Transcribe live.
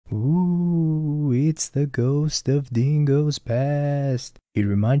It's the ghost of Dingo's past. Here to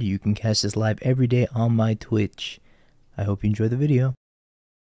remind you can catch this live every day on my Twitch. I hope you enjoy the video. What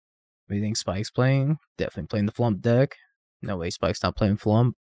do you think Spike's playing? Definitely playing the Flump deck. No way Spike's not playing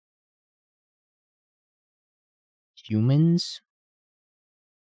Flump. Humans?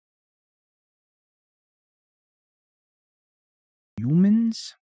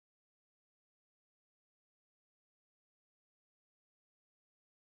 Humans?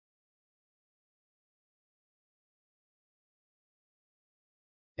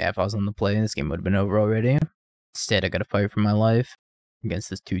 Yeah, if I was on the play, this game would have been over already. Instead, I gotta fight for my life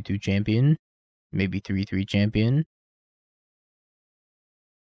against this 2-2 champion. Maybe 3-3 champion.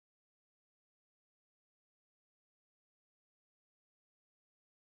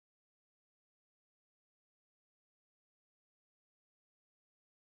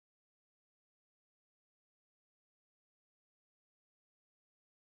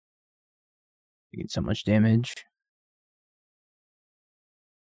 You get so much damage.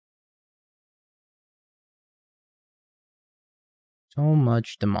 So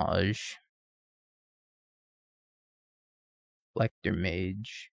much damage. Lector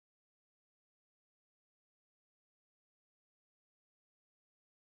Mage.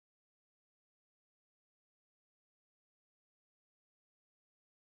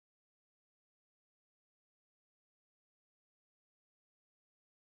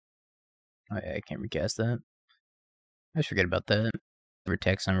 Oh yeah, I can't recast that. I just forget about that.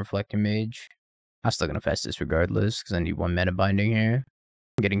 Vertex on Reflecting Mage. I'm still gonna fast this regardless, because I need 1 mana binding here.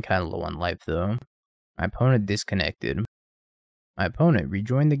 I'm getting kind of low on life though. My opponent disconnected. My opponent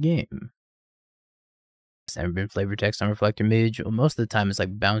rejoined the game. It's never been flavor text on Reflector Mage. Well, most of the time it's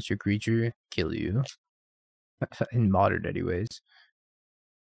like bounce your creature, kill you. In modern anyways.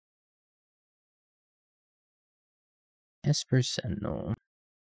 Esper Sentinel.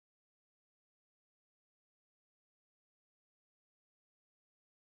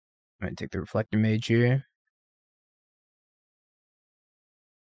 I'm gonna take the Reflector Mage here.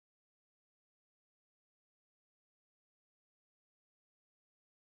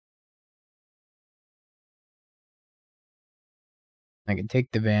 I can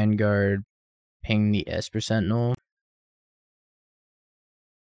take the Vanguard, ping the Esper Sentinel.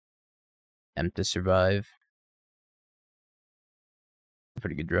 Attempt to survive.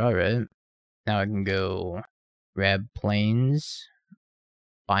 Pretty good draw, right? Now I can go grab Plains,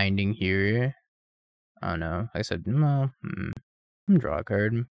 Binding here. I don't know. Like I said, no, draw a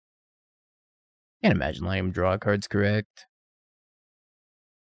card. Can't imagine letting him draw cards correct.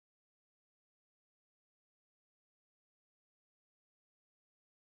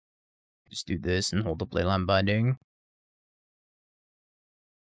 Just do this and hold up Leyline Binding.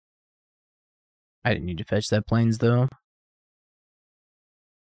 I didn't need to fetch that Plains though.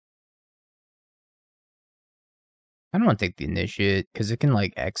 I don't want to take the Initiate because it can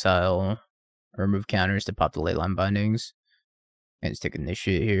like exile or remove counters to pop the Leyline Bindings. And just take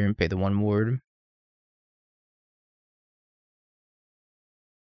Initiate here and pay the 1 ward.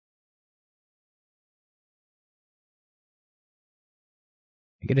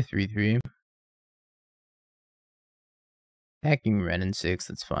 I get a 3-3. Hacking Wrenn and Six,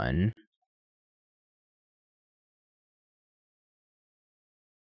 that's fine.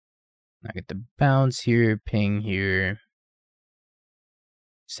 I get the bounce here, ping here.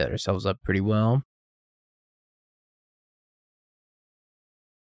 Set ourselves up pretty well.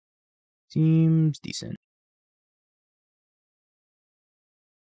 Seems decent.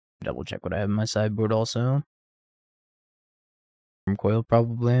 Double check what I have in my sideboard also. Wurmcoil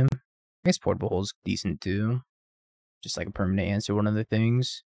probably. I guess Portable Hole's decent too. Just like a permanent answer, one of the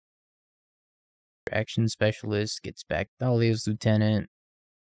things. Action Specialist gets back Dahlia's Lieutenant.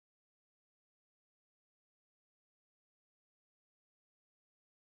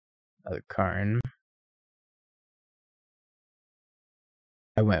 Another Karn.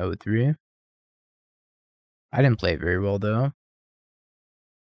 I went 0-3. I didn't play it very well though.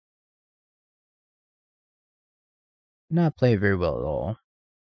 Not play it very well at all.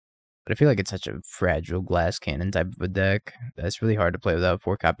 But I feel like it's such a fragile glass cannon type of a deck that it's really hard to play without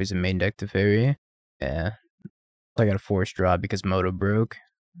 4 copies of main deck Teferi. Yeah. So I got a forced draw because Moto broke,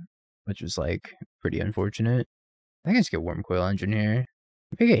 which was like pretty unfortunate. I think I just get Wurmcoil Engine here.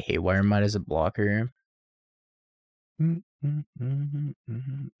 If I get Haywire Mite as a blocker.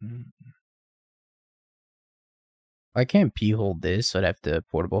 I can't P-hold this, so I'd have to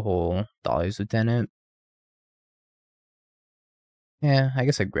Portable Hole Dahlia's Lieutenant. Yeah, I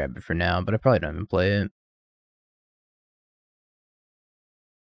guess I'd grab it for now, but I probably don't even play it.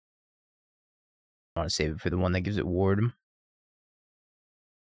 I want to save it for the one that gives it ward.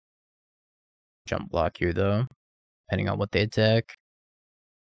 Jump block here, though, depending on what they attack.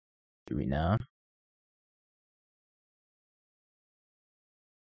 Do we know? I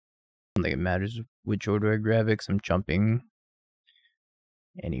don't think it matters which order I grab it, because I'm jumping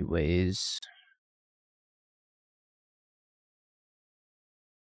anyways.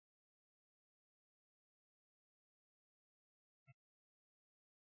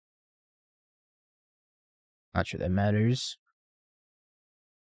 Not sure that matters.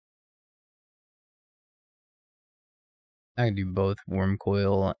 I can do both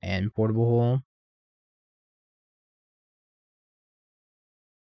Wurmcoil and Portable Hole.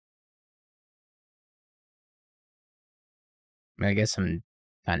 I mean, I guess I'm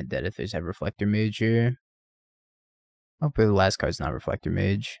kind of dead if there's a Reflector Mage here. Hopefully the last card's not Reflector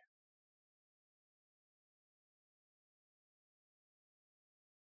Mage.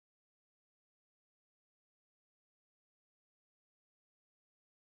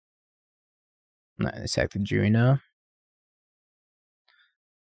 Not gonna sack the Juino.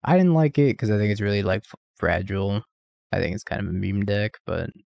 I didn't like it because I think it's really like fragile. I think it's kind of a meme deck,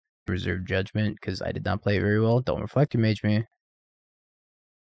 but reserve judgment because I did not play it very well. Don't Reflector Mage me. You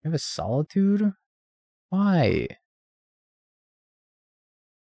have a Solitude? Why?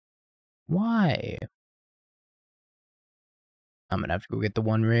 Why? I'm gonna have to go get the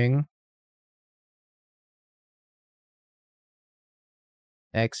One Ring.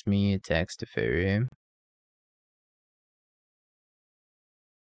 X me, attacks Teferi.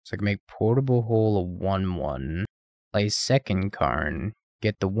 So I can make Portable Hole a 1/1. Play second Karn.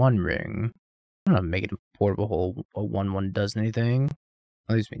 Get the One Ring. I don't know, making a Portable Hole a 1/1 does anything.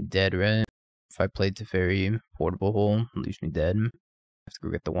 That leaves me dead, right? If I played Teferi, Portable Hole, it leaves me dead. I have to go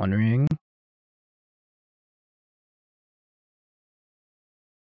get the One Ring.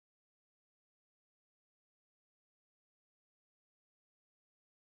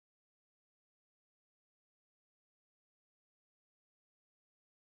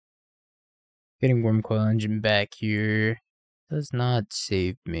 Getting Wurmcoil Engine back here does not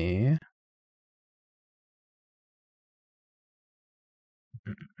save me.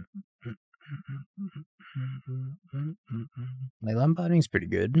 Leyline Binding's pretty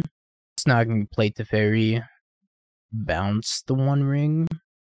good. It's not going to play Teferi, bounce the One Ring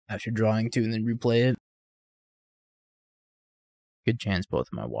after drawing 2 and then replay it. Good chance both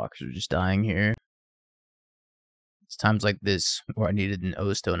of my walkers are just dying here. It's times like this where I needed an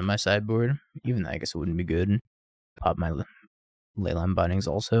O-Stone in my sideboard. Even though I guess it wouldn't be good. Pop my Leyline Bindings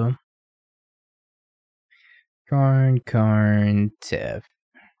also. Karn, Tef.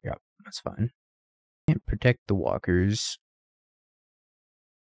 Yep, that's fine. Can't protect the walkers.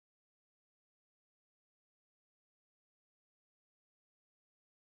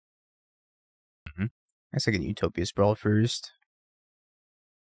 I guess I get Utopia Sprawl first.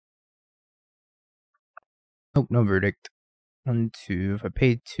 Oh, no verdict. 1, 2. If I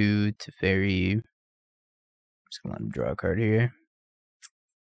pay 2 to Teferi, I'm just gonna let him draw a card here.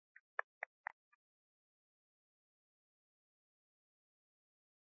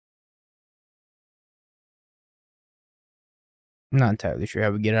 I'm not entirely sure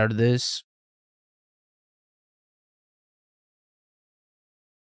how we get out of this.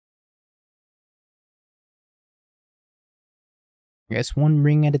 I guess 1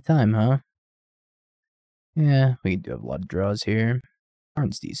 ring at a time, huh? Yeah, we do have a lot of draws here.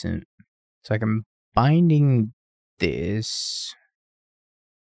 Karn's decent. So like I'm binding this.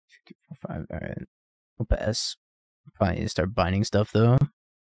 2, 4, 5. Alright. We'll pass. Probably need to start binding stuff though.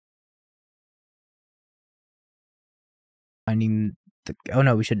 Binding the. Oh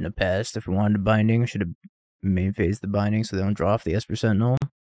no, we shouldn't have passed. If we wanted to binding, we should have main phase the binding so they don't draw off the Esper Sentinel.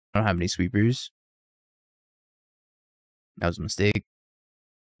 I don't have any sweepers. That was a mistake.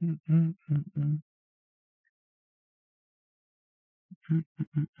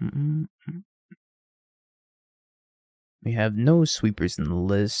 We have no sweepers in the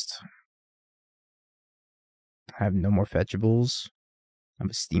list. I have no more fetchables. I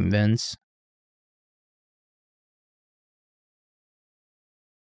have a Steam Vents.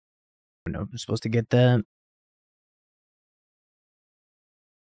 I don't know if I'm supposed to get that.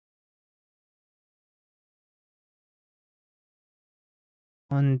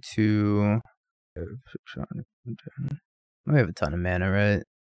 One, two. We have a ton of mana, right?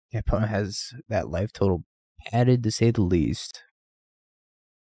 Yeah, opponent has that life total padded to say the least.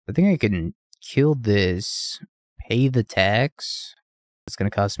 I think I can kill this, pay the tax. It's gonna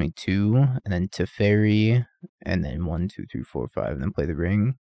cost me 2, and then Teferi, and then 1, 2, 3, 4, 5, and then play the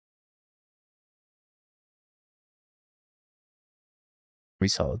ring.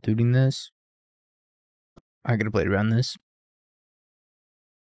 Resolituding this. I gotta play around this.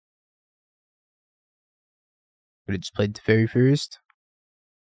 But it just played Teferi first.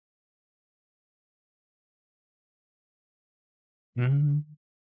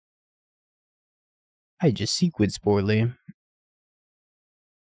 I just sequenced poorly.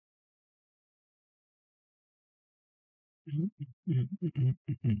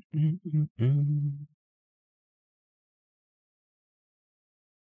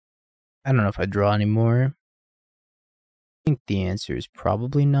 I don't know if I draw anymore. I think the answer is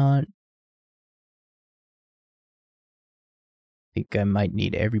probably not. I think I might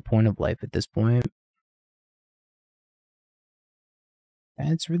need every point of life at this point.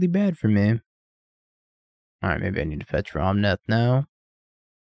 That's really bad for me. Alright, maybe I need to fetch for Omnath now.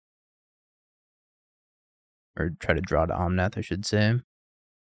 Or try to draw to Omnath, I should say.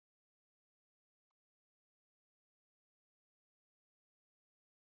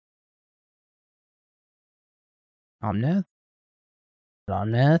 Omnath?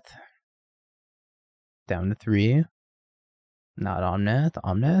 Omnath? Down to 3. Not Omnath.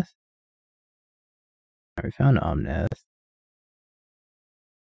 Omnath? Alright, we found Omnath.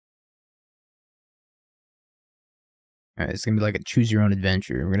 Alright, it's gonna be like a choose your own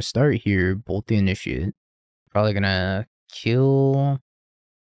adventure. We're gonna start here, bolt the initiate. Probably gonna kill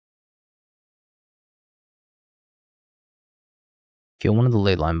one of the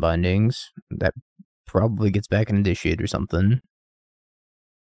Leyline Bindings. That probably gets back an initiate or something.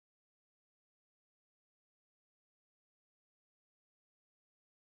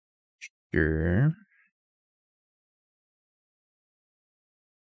 Sure.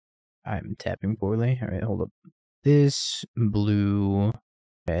 I'm tapping poorly. Alright, hold up. This blue,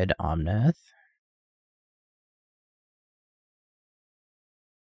 red Omnath.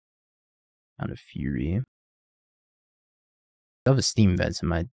 On a Fury. I have a Steam Vents in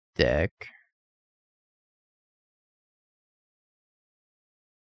my deck.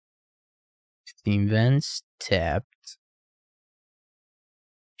 Steam Vents, tapped.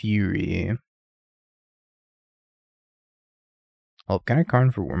 Fury. Oh, can I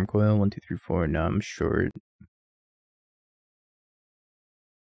Karn for Wurmcoil? 1, 2, 3, 4. No, I'm short.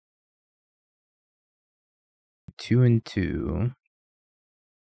 Two and 2.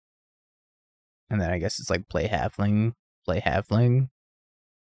 And then I guess it's like play Halfling. Play Halfling.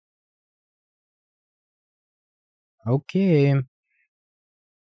 Okay.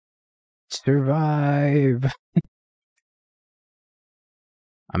 Survive.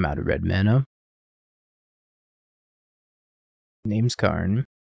 I'm out of red mana. Name's Karn.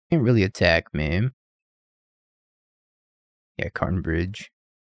 Can't really attack me. Yeah, Karn Bridge.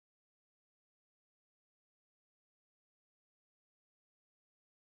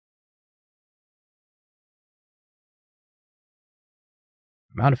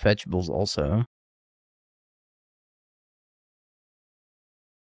 I'm out of fetchables also.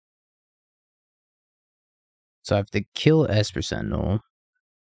 So I have to kill Esper Sentinel.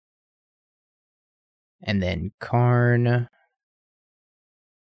 And then Karn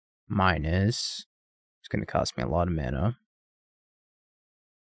minus. It's going to cost me a lot of mana.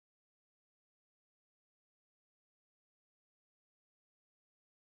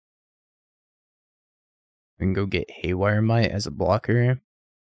 We can go get Haywire Mite as a blocker. I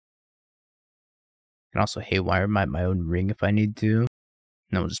can also Haywire Mite my own ring if I need to. And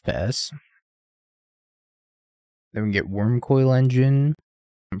then we'll just pass. Then we can get Wurmcoil Engine.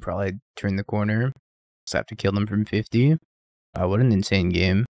 And probably turn the corner. Just have to kill them from 50. What an insane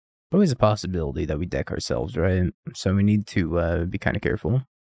game. Always a possibility that we deck ourselves, right? So we need to be kind of careful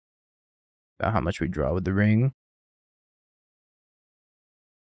about how much we draw with the ring.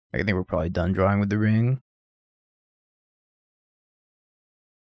 I think we're probably done drawing with the ring.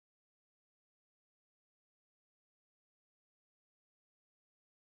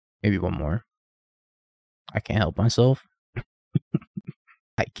 Maybe one more. I can't help myself.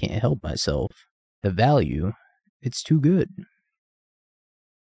 I can't help myself. The value, it's too good.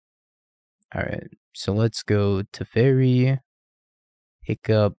 Alright, so let's go Teferi, pick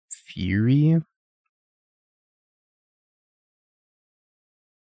up Fury.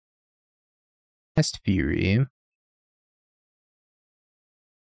 Cast Fury.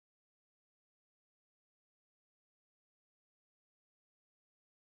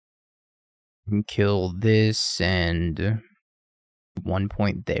 And kill this and 1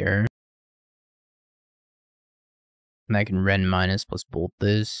 point there. And I can Wrenn minus plus bolt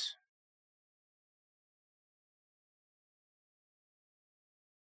this.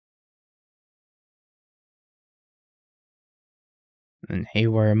 And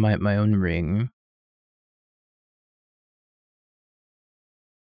Haywire Mite my own ring.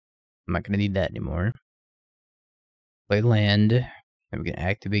 I'm not gonna need that anymore. Play land. Then we can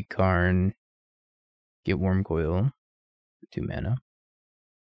activate Karn. Get Wurmcoil. 2 mana.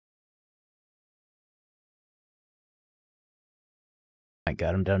 I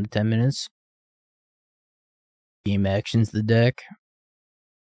got him down to 10 minutes. Game actions the deck.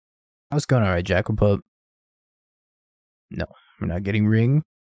 I was going alright, Jackal. No, we're not getting Ring.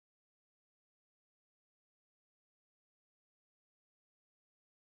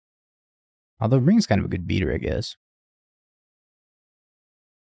 Although Ring's kind of a good beater, I guess.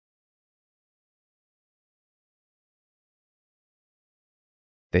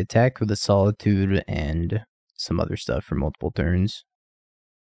 They attack with a Solitude and some other stuff for multiple turns.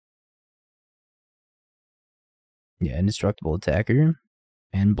 Yeah, indestructible attacker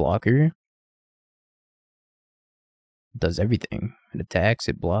and blocker. Does everything. It attacks,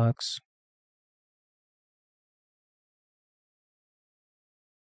 it blocks.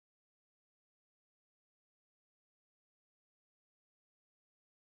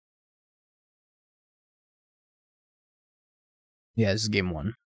 Yeah, this is game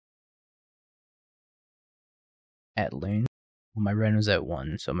 1. At lane. Well, my Wrenn was at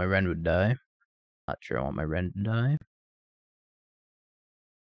 1, so my Wrenn would die. Not sure I want my Wrenn to die.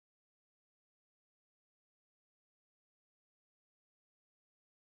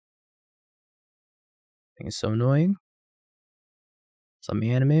 Thing is so annoying. So let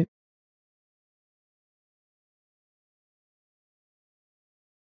me animate.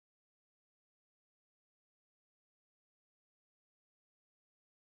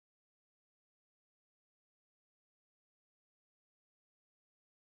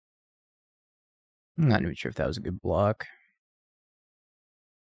 I'm not even sure if that was a good block.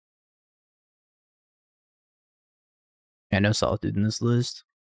 Yeah, no Solitude in this list.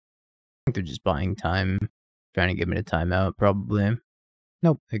 I think they're just buying time. Trying to get me to timeout, probably.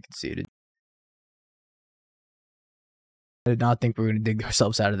 Nope, they conceded. I did not think we were going to dig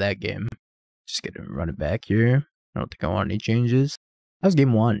ourselves out of that game. Just gonna run it back here. I don't think I want any changes. That was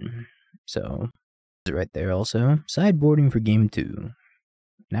game 1. So, it's right there also. Sideboarding for game 2.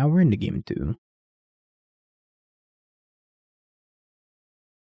 Now we're into game 2.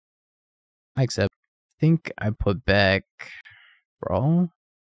 I accept. I think I put back Sprawl.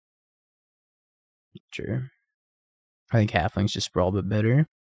 Sure. I think Halflings just Sprawl a bit better.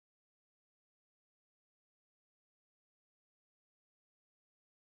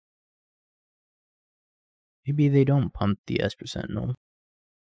 Maybe they don't pump the Esper Sentinel.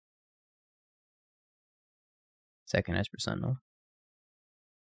 Second Esper Sentinel.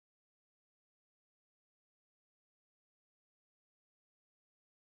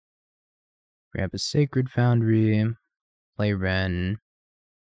 Grab a Sacred Foundry. Play Wrenn.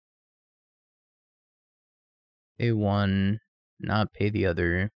 Pay 1. Not pay the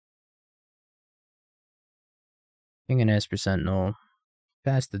other. Ping an Esper Sentinel.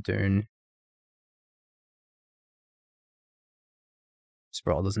 Pass the turn.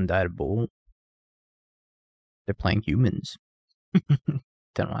 Sprawl doesn't die to Bolt. They're playing humans. They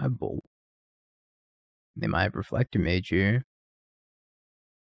don't have Bolt. They might have Reflector Mage here.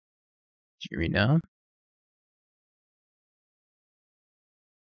 Jirina.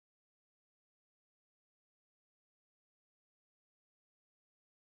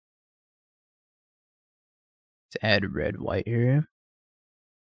 To add red white here.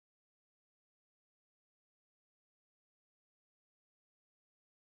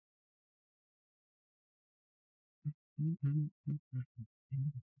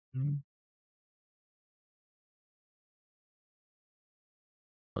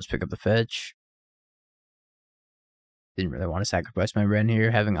 Let's pick up the fetch. Didn't really want to sacrifice my Wrenn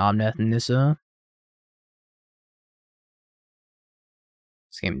here, having Omnath and Nissa.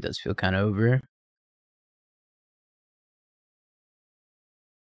 This game does feel kind of over.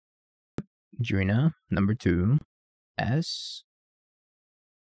 Jirina, number 2. S.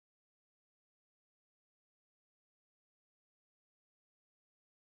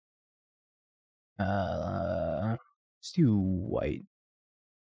 Let's do white.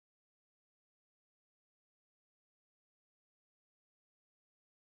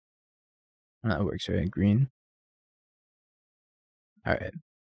 That works, right? Green. Alright.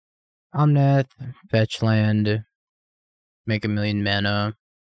 Omnath, fetch land, make 1,000,000 mana.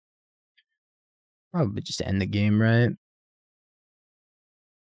 Probably just end the game, right?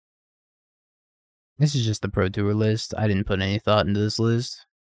 This is just the Pro Tour list. I didn't put any thought into this list.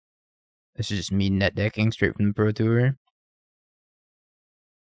 This is just me net decking straight from the Pro Tour.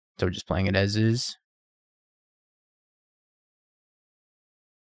 So we're just playing it as is.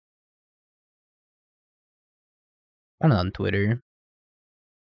 Found it on Twitter.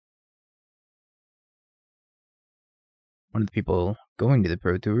 One of the people going to the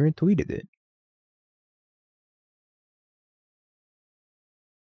Pro Tour tweeted it.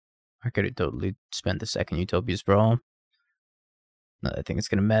 I could have totally spent the second Utopia Sprawl. Not that I think it's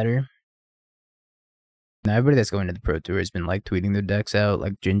gonna matter. Now, everybody that's going to the Pro Tour has been like tweeting their decks out.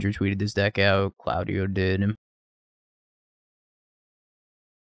 Like Ginger tweeted this deck out, Claudio did. And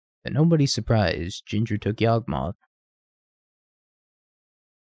nobody's surprised. Ginger took Yawgmoth.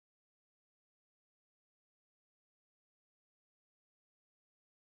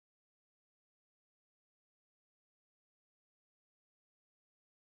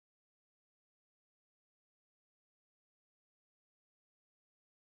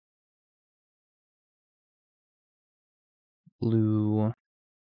 Blue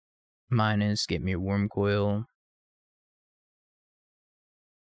minus, get me a Wurmcoil.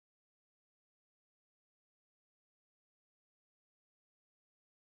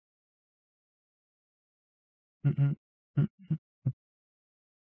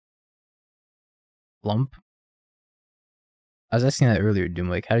 Flump. I was asking that earlier,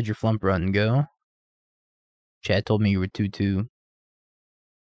 Doomwake. How did your Flump run go? Chad told me you were 2-2.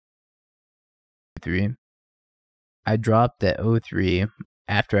 3. I dropped at 0-3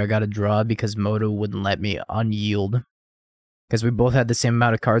 after I got a draw because Moto wouldn't let me unyield. Because we both had the same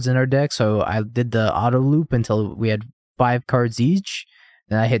amount of cards in our deck, so I did the auto loop until we had 5 cards each.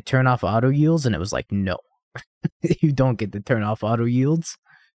 Then I hit turn off auto yields, and it was like, no. You don't get to turn off auto yields.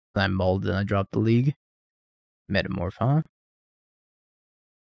 Then I mulled and I dropped the league. Metamorph, huh?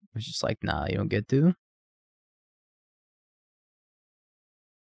 I was just like, nah, you don't get to.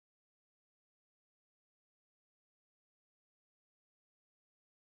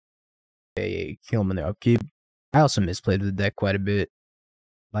 Yeah, kill him in the upkeep. I also misplayed the deck quite a bit.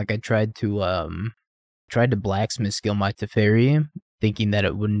 Like I tried to blacksmith skill my Teferi, thinking that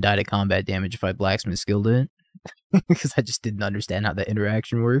it wouldn't die to combat damage if I blacksmith skilled it. Because I just didn't understand how that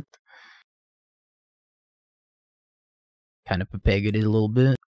interaction worked. Kind of papegated it a little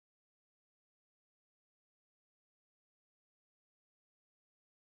bit.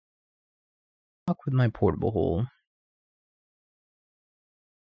 Fuck with my portable hole.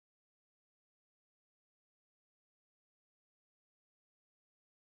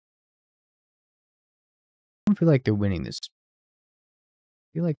 I don't feel like they're winning this.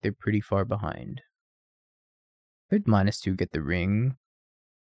 I feel like they're pretty far behind. Could -2 get the ring.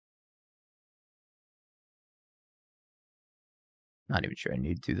 Not even sure I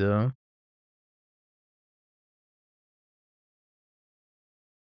need to, though.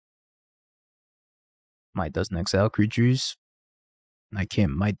 Mite doesn't exile creatures. I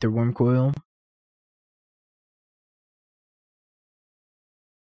can't Mite their Wurmcoil.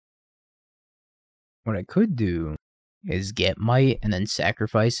 What I could do is get Mite and then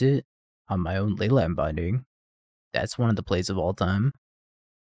sacrifice it on my own Leyline Binding. That's one of the plays of all time.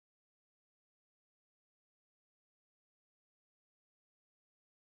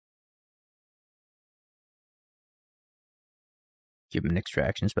 Give him an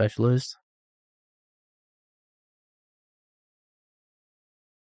extraction specialist.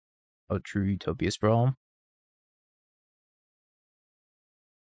 Oh, true Utopia Sprawl.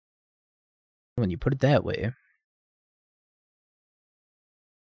 When you put it that way.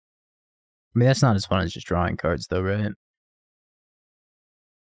 I mean, that's not as fun as just drawing cards, though, right?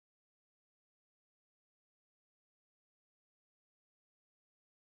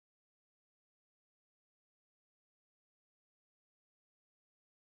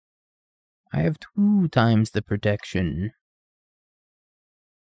 I have 2 times the protection.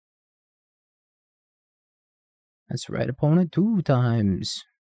 That's right, opponent, 2 times.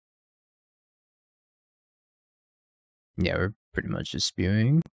 Yeah, we're pretty much just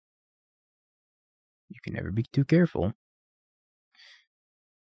spewing. You can never be too careful.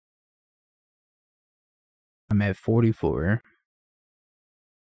 I'm at 44.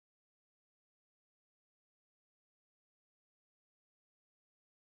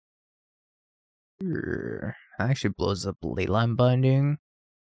 That actually blows up Leyline Binding.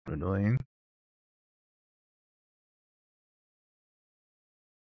 Annoying.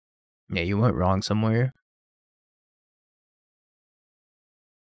 Yeah, you went wrong somewhere.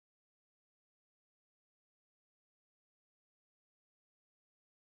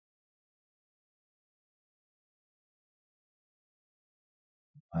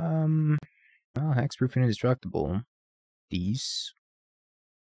 Oh, hexproof and indestructible. These.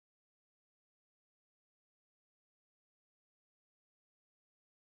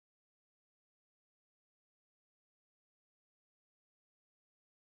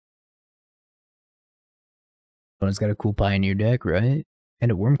 One's got a cool Pioneer deck, right?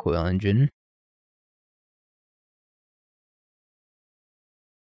 And a Wurmcoil Engine.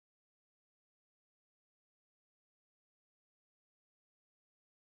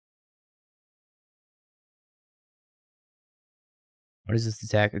 What does this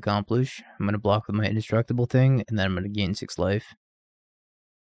attack accomplish? I'm going to block with my indestructible thing, and then I'm going to gain 6 life.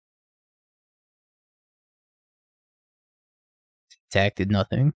 Attack did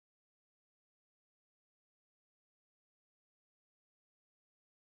nothing.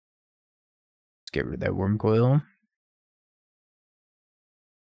 Let's get rid of that Wurmcoil.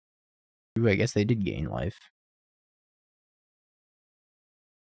 Ooh, I guess they did gain life.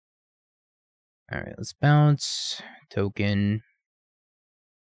 Alright, let's bounce. Token.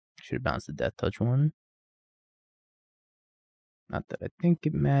 Should have bounced the Death Touch one. Not that I think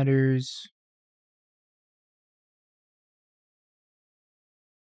it matters.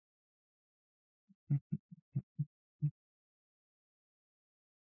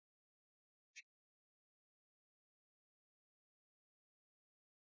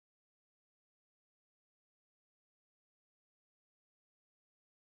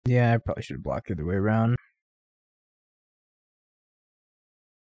 Yeah, I probably should have blocked the other way around.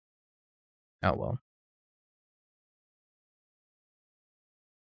 Oh well.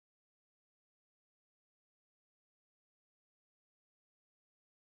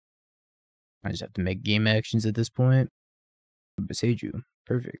 I just have to make game actions at this point. Boseiju.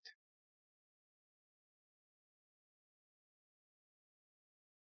 Perfect.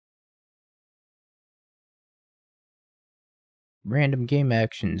 Random game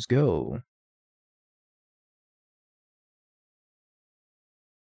actions, go.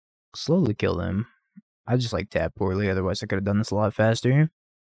 Slowly kill them. I just like tap poorly, otherwise I could have done this a lot faster.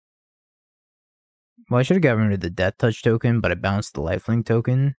 Well, I should have gotten rid of the Death Touch token, but I bounced the Lifelink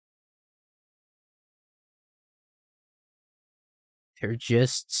token. They're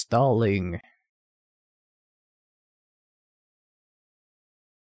just stalling.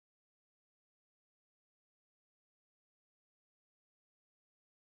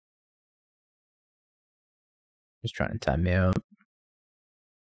 Just trying to time me out.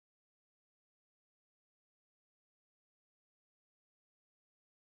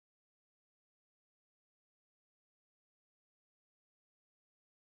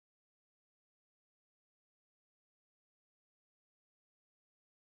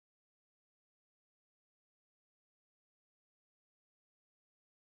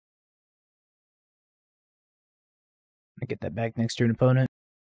 I get that back next turn, opponent.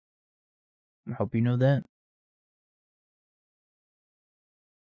 I hope you know that.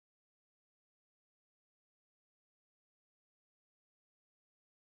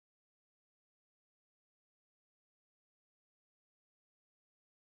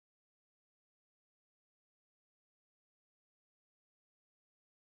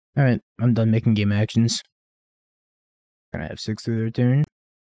 Alright, I'm done making game actions. Gonna have 6 through their turn.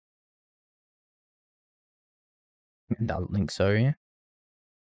 Not Link, sorry.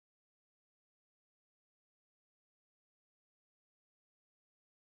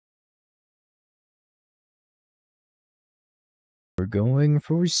 We're going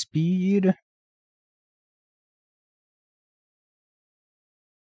for speed.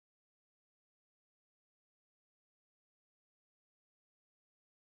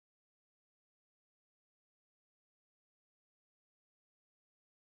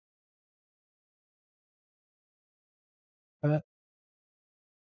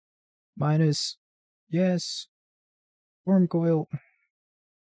 Minus. Yes. Wurmcoil.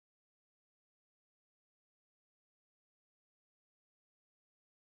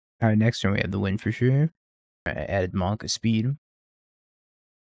 Alright, next turn we have the win for sure. I added Monk of speed.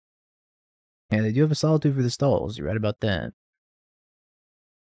 Yeah, they do have a Solitude for the stalls. You're right about that.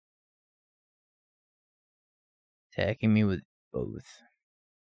 Attacking me with both.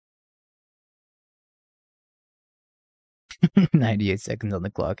 98 seconds on the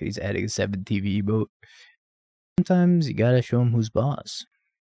clock, and he's adding a 7 TV boat. Sometimes you gotta show him who's boss.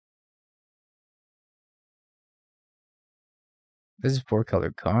 This is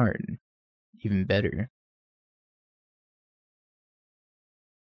 4-color Karn. Even better.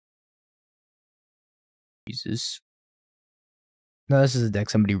 Jesus. No, this is a deck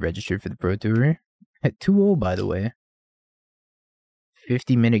somebody registered for the Pro Tour. At 2-0, by the way.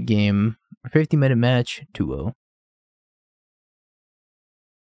 50-minute game. 50-minute match, 2-0.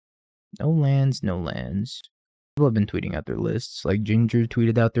 No lands, no lands. People have been tweeting out their lists. Like Ginger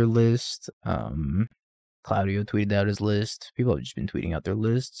tweeted out their list. Claudio tweeted out his list. People have just been tweeting out their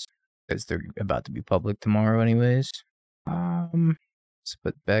lists because they're about to be public tomorrow anyways. Let's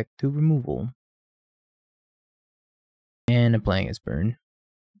put back to removal. And I'm playing as Burn.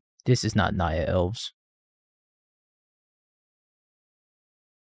 This is not Naya Elves.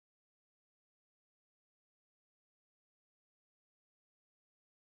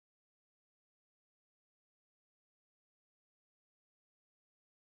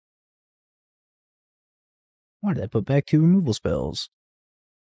 Why did I put back 2 removal spells?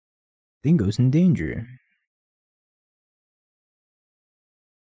 Dingo's in danger.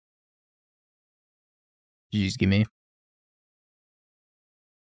 Jeez, give me.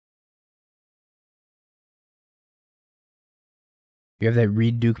 You have that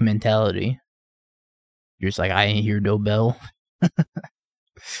Reed Duke mentality. You're just like, I ain't hear no bell.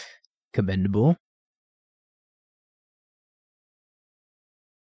 Commendable.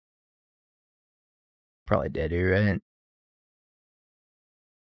 Probably dead here, right?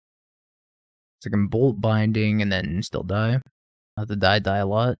 So I can bolt binding and then still die. Not to die a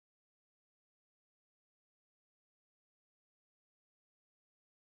lot.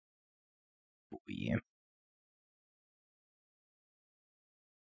 Oh, yeah.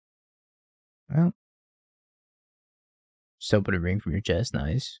 Well. Just open a ring from your chest,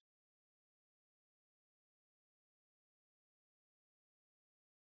 nice.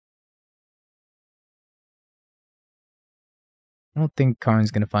 I don't think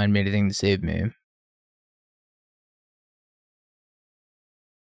Karn's gonna find me anything to save me.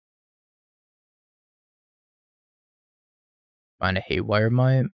 Find a Haywire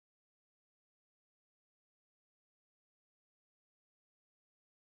Mite.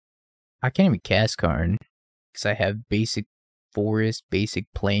 I can't even cast Karn because I have basic forest, basic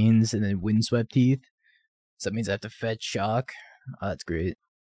plains, and then Windswept Heath. So that means I have to fetch shock. Oh, that's great.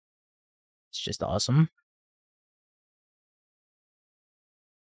 It's just awesome.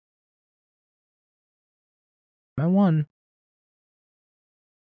 I won.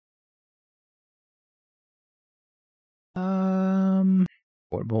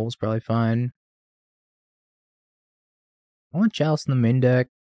 Portable is probably fine. I want Chalice in the main deck.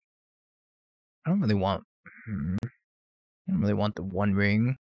 I don't really want. I don't really want the one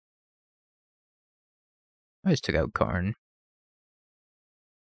ring. I just took out Karn.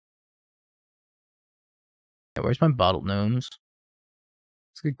 Yeah, where's my bottle gnomes?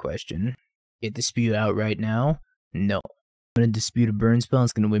 That's a good question. Get dispute out right now? No. I'm gonna dispute a burn spell.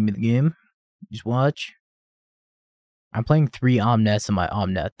 It's gonna win me the game. Just watch. I'm playing 3 Omnaths in my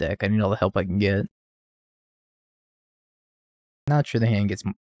Omnath deck. I need all the help I can get. Not sure the hand gets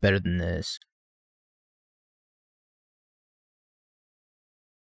better than this.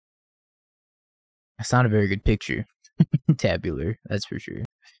 That's not a very good picture. Tabular, that's for sure.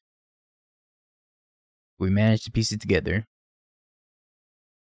 We managed to piece it together.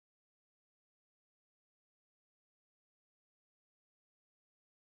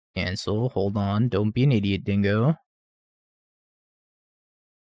 Cancel, hold on, don't be an idiot, Dingo.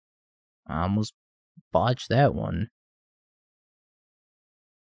 I almost botched that one.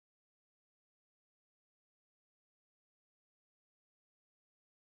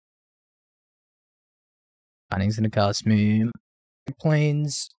 Binding's gonna cost me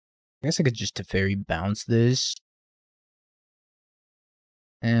planes. I guess I could just Teferi bounce this.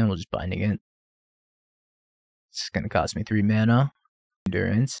 And we'll just binding it. It's gonna cost me 3 mana.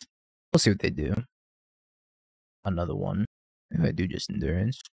 Endurance. We'll see what they do. Another one. Maybe I do just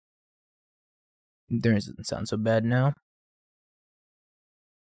endurance. Endurance doesn't sound so bad now.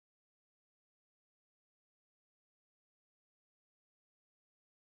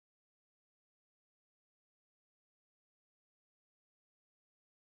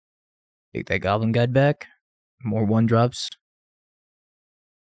 Take that Goblin Guide back. More 1-drops.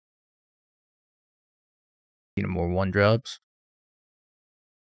 You know, more 1-drops.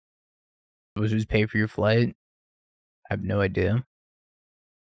 Wizards pay for your flight. I have no idea.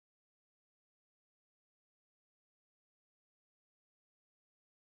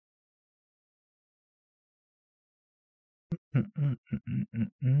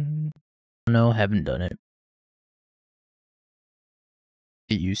 No, haven't done it.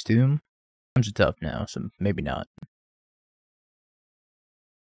 It used to. Times are tough now, so maybe not.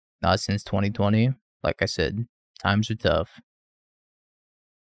 Not since 2020. Like I said, times are tough.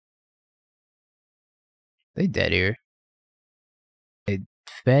 They dead here. They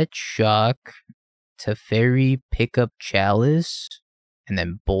fetch shock, Teferi, pick up Chalice, and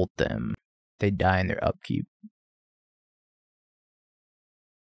then bolt them. They die in their upkeep.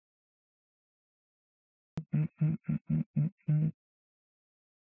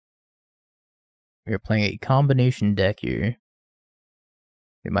 We are playing a combination deck here.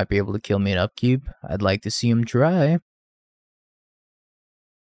 They might be able to kill me in upkeep. I'd like to see them try.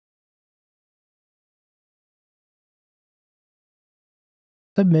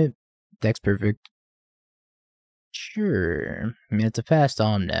 Submit. Deck's perfect. Sure. I mean, it's a fast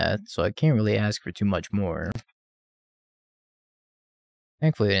Omnath, so I can't really ask for too much more.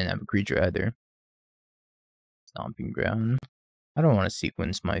 Thankfully, I didn't have a creature either. Stomping Ground. I don't want to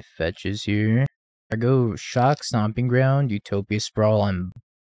sequence my fetches here. I go Shock, Stomping Ground, Utopia Sprawl on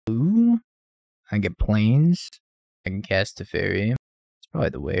blue. I get Plains. I can cast Teferi. It's probably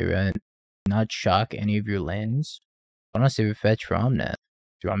the way, right? Not shock any of your lands. I want to save a fetch for Omnath.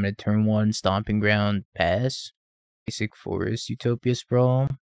 Do you want me to turn 1, Stomping Ground, pass? Basic Forest, Utopia Sprawl.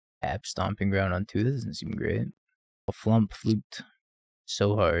 Tap Stomping Ground on 2. That doesn't seem great. A Flump Flute.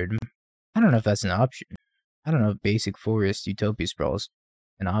 So hard. I don't know if that's an option. I don't know if Basic Forest, Utopia Sprawl is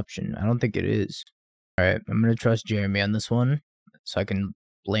an option. I don't think it is. Alright, I'm going to trust Jeremy on this one, so I can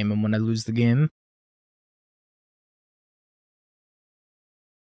blame him when I lose the game.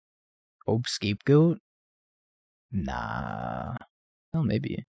 Hope Scapegoat? Nah. Well,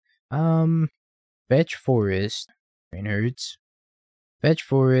 maybe. Fetch Forest. Rain hurts. Fetch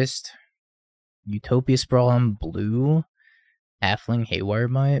Forest. Utopia Sprawl on blue. Halfling Haywire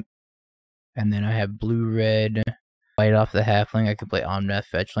Mite. And then I have blue-red. Light off the Halfling. I could play Omnath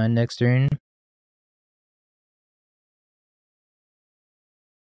Fetchland next turn.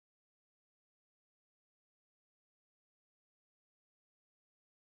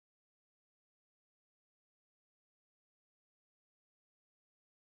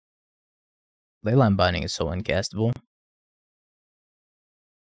 Leyline Binding is so uncastable.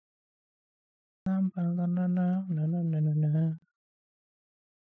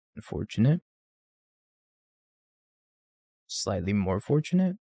 Unfortunate. Slightly more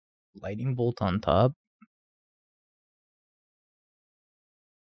fortunate. Lightning Bolt on top.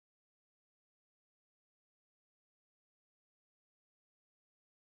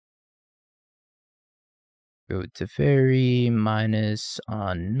 Go to Teferi, minus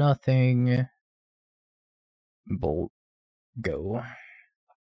on nothing. Bolt, go.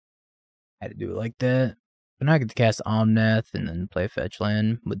 Had to do it like that. But now I get to cast Omnath and then play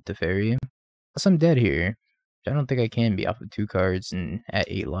Fetchland with Teferi. Plus I'm dead here. Which I don't think I can be off of 2 cards and at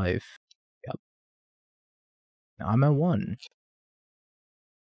 8 life. Yep. Now I'm at 1.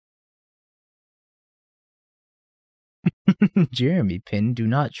 Jeremy Pin, do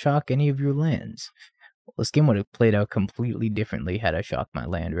not shock any of your lands. Well, this game would have played out completely differently had I shocked my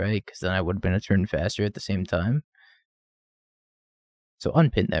land, right? Because then I would have been a turn faster at the same time. So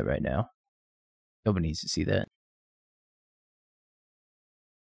unpin that right now. Nobody needs to see that.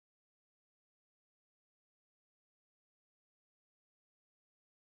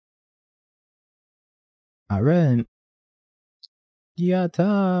 Alright.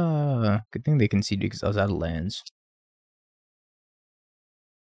 Yata! Good thing they conceded because I was out of lands.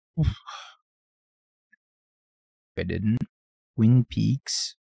 I didn't. Twin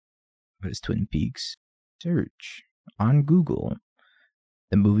Peaks. What is Twin Peaks? Search on Google.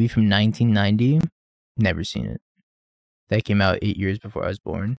 The movie from 1990. Never seen it. That came out 8 years before I was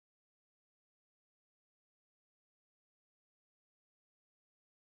born.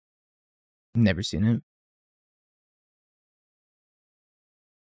 Never seen it.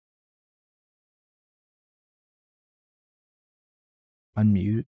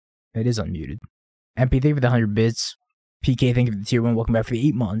 Unmute. It is unmuted. MP, thank you for the 100 bits. PK, thank you for the tier 1. Welcome back for the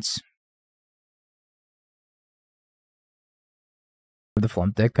 8 months. Where'd the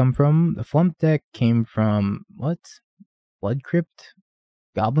Flump deck come from? The Flump deck came from, what? Blood Crypt?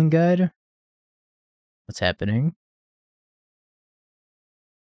 Goblin Guide? What's happening?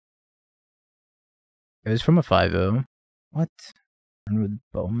 It was from a 5-0. What? Run with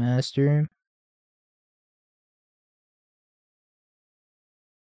Bowmaster?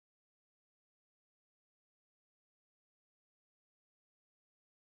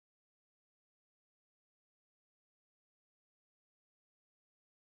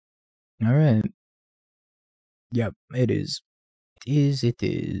 Alright. Yep, it is. It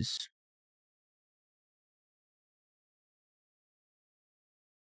is.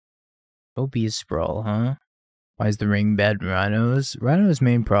 Utopia Sprawl, huh? Why is the ring bad in Rhinos? Rhino's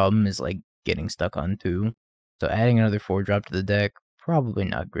main problem is, like, getting stuck on 2. So adding another 4-drop to the deck, probably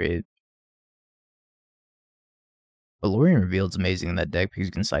not great. But Lorien Revealed's amazing in that deck because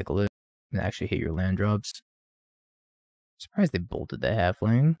you can cycle it and actually hit your land drops. Surprised they bolted that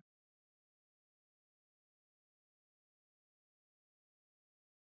halfling.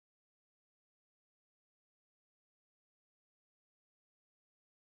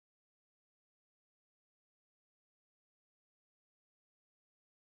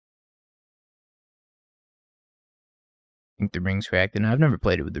 I think the ring's cracked, and I've never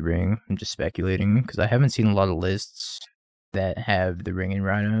played it with the ring. I'm just speculating because I haven't seen a lot of lists that have the ring in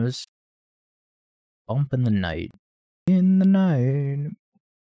Rhinos. Bump in the night. In the night.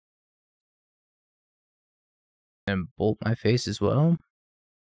 And bolt my face as well.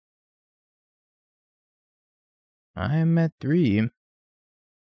 I'm at 3.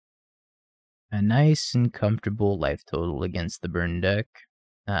 A nice and comfortable life total against the burn deck.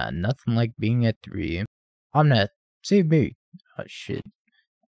 Nothing like being at 3. Omnath, save me. Oh, shit.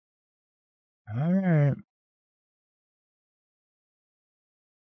 Alright.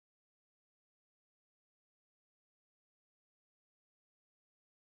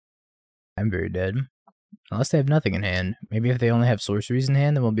 I'm very dead. Unless they have nothing in hand. Maybe if they only have sorceries in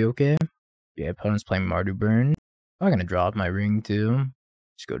hand, then we'll be okay. Yeah, opponent's playing Mardu Burn. I'm gonna drop my ring too.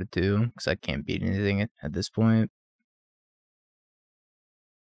 Just go to 2, because I can't beat anything at this point.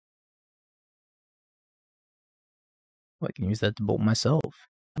 Well, I can use that to bolt myself.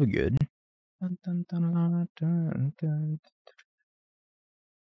 That'll be good.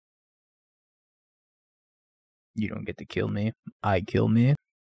 You don't get to kill me. I kill me.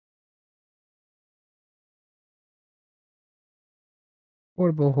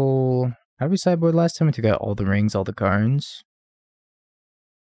 Portable hole. How did we sideboard last time? We took out all the rings, all the Karns.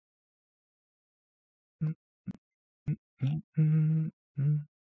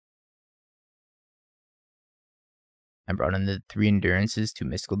 I brought in the 3 endurances, 2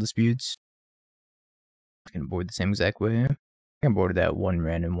 mystical disputes. I can board the same exact way. I can board that 1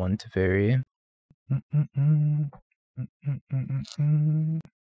 Wrenn and 1 Teferi.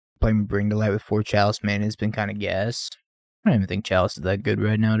 Playing Bring to Light with 4 Chalice mana has been kind of gas. I don't even think Chalice is that good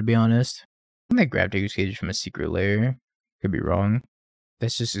right now, to be honest. I think Grafdigger's Cage is from a secret lair. Could be wrong.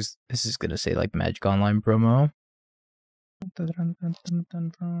 This is gonna say like Magic Online promo.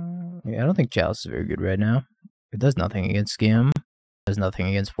 Yeah, I don't think Chalice is very good right now. It does nothing against Scam. It does nothing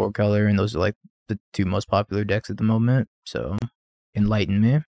against 4 color, and those are like the 2 most popular decks at the moment. So, enlighten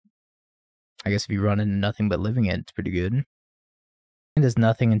me. I guess if you run into nothing but living it, it's pretty good. It does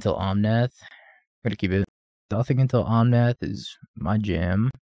nothing until Omnath. Gotta keep it. Nothing until Omnath is my jam.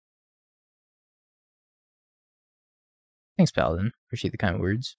 Thanks, Paladin. Appreciate the kind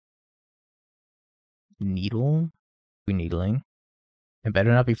words. Needle? We needling. It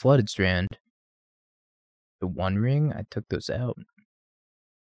better not be Flooded Strand. The 1 ring? I took those out.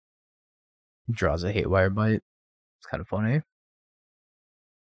 Draws a Haywire Mite. It's kind of funny.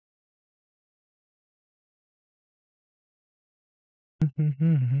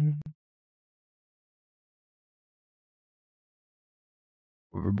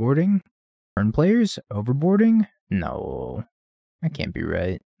 Overboarding? Burn players? Overboarding? No. That can't be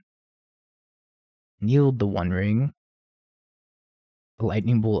right. Needled the 1 ring.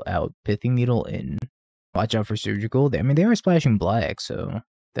 Lightning Bolt out. Pithing Needle in. Watch out for Surgical. They are splashing black, so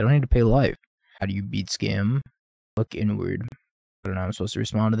they don't need to pay life. How do you beat Scam? Look inward. I don't know how I'm supposed to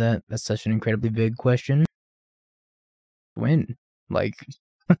respond to that. That's such an incredibly big question. Win. Like,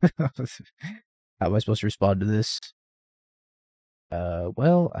 how am I supposed to respond to this?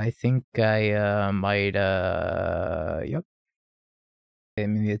 Well, I think I, might, yep. I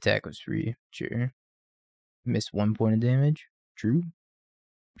mean, the attack was free. Sure. Missed 1 point of damage. True.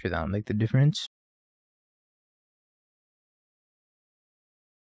 Sure, that'll make the difference.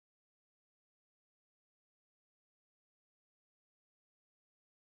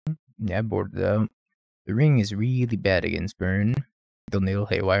 Yeah, I boarded it out. The ring is really bad against burn. They'll needle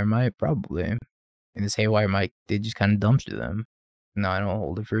Haywire Mite, probably. And this Haywire Mite, they just kind of dumpster them. No, I don't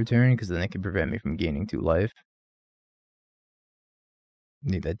hold it for a turn, because then it can prevent me from gaining 2 life.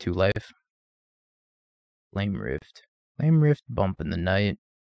 Need that 2 life. Flame Rift. Flame Rift bump in the night.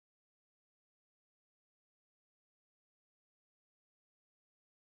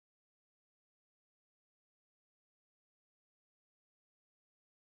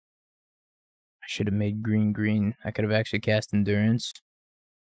 I should have made green. I could have actually cast Endurance.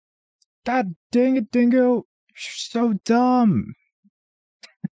 God dang it, Dingo! You're so dumb!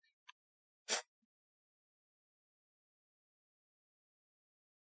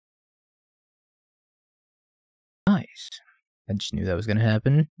 Nice. I just knew that was gonna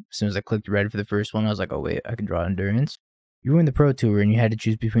happen. As soon as I clicked red for the first one, I was like, oh wait, I can draw Endurance. You were in the Pro Tour and you had to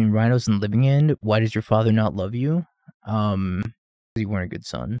choose between Rhinos and Living End. Why does your father not love you? You weren't a good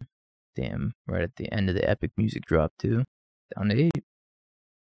son. Damn, right at the end of the epic music drop too. Down to 8. I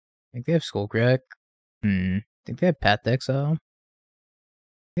think they have Skullcrack. I think they have Path to Exile.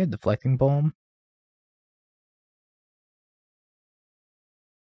 They have Deflecting Palm.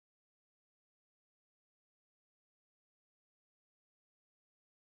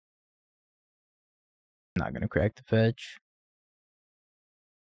 Not gonna crack the fetch.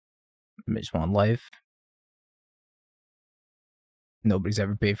 I just want life. Nobody's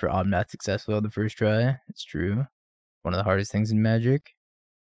ever paid for Omnath successfully on the first try. It's true. One of the hardest things in Magic.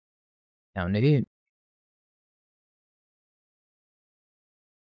 Down to 8.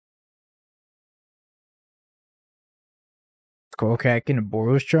 Skullcrack and a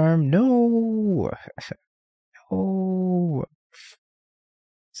Boros Charm? No! No!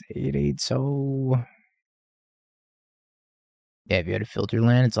 Say it ain't so. Yeah, if you had a filter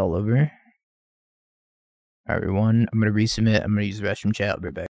land, it's all over. Alright, everyone. I'm gonna resubmit. I'm gonna use the restroom chat. I'll be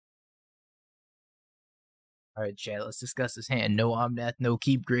right back. Alright, chat, let's discuss this hand. No Omnath, no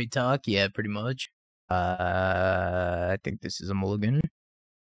keep, great talk. Yeah, pretty much. I think this is a mulligan.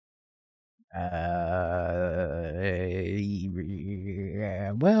 Well,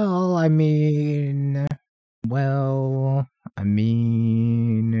 I mean,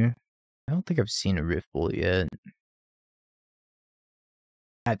 I don't think I've seen a Rift Bolt yet.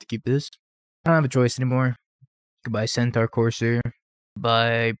 I have to keep this. I don't have a choice anymore. Goodbye, Centaur Corsair.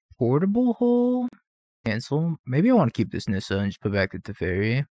 Goodbye, Portable Hole. Cancel. Maybe I want to keep this Nissa and just put back the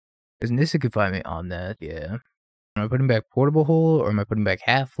Teferi. Because Nissa could find me on that, yeah. Am I putting back Portable Hole or am I putting back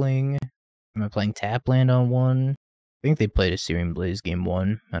Halfling? Am I playing Tapland on one? I think they played a Searing Blaze game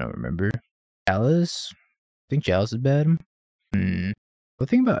 1. I don't remember. Chalice? I think Chalice is bad. The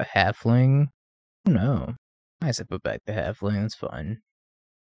thing about Halfling, I don't know. I guess I put back the Halfling, that's fine.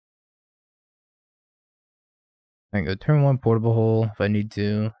 I can go turn 1 Portable Hole if I need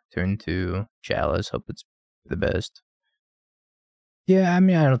to. Turn 2 Chalice, hope it's the best. Yeah, I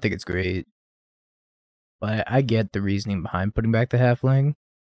mean, I don't think it's great. But I get the reasoning behind putting back the Halfling.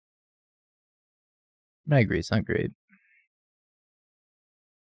 But I agree, it's not great.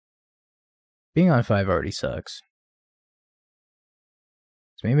 Being on 5 already sucks.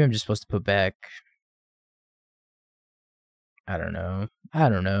 So maybe I'm just supposed to put back... I don't know.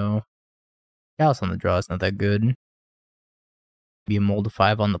 Chalice on the draw is not that good. Be a mold of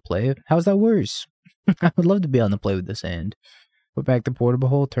 5 on the play? How's that worse? I would love to be on the play with this hand. Put back the Portable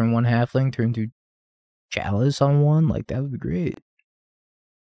Hole, turn 1 Halfling, turn 2 Chalice on 1. Like, that would be great.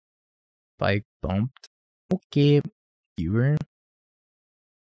 Spike bumped. Okay. Viewer.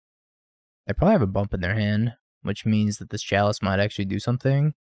 They probably have a bump in their hand, which means that this Chalice might actually do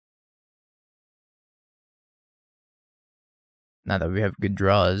something. Now that we have good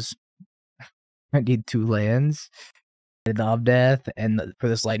draws. I need 2 lands. And Omnath, and for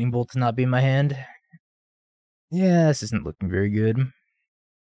this Lightning Bolt to not be in my hand. Yeah, this isn't looking very good.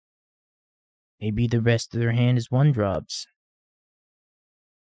 Maybe the rest of their hand is 1-drops.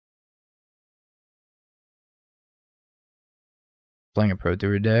 Playing a Pro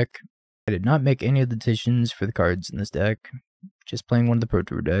Tour deck. I did not make any of the decisions for the cards in this deck. Just playing one of the Pro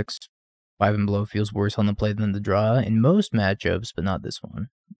Tour decks. 5 and below feels worse on the play than the draw in most matchups, but not this one.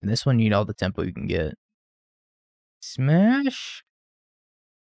 In this one, you need all the tempo you can get. Smash?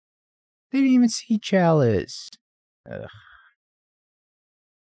 They didn't even see Chalice. Ugh.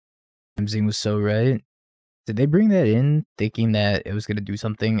 Hamzing was so right. Did they bring that in thinking that it was going to do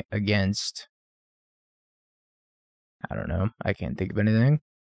something against... I don't know. I can't think of anything.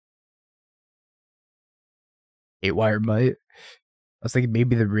 Haywire Mite. I was thinking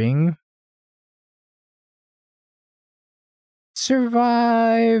maybe the ring.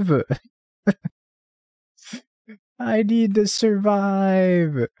 Survive! I need to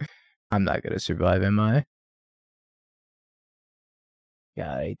survive! I'm not gonna survive, am I?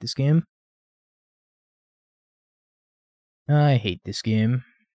 Yeah, I hate this game. I hate this game.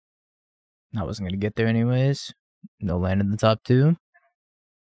 I wasn't gonna get there anyways. No land in the top 2.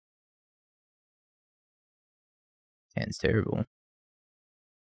 Hand's terrible.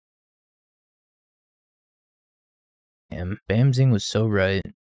 Damn, Bamzing was so right.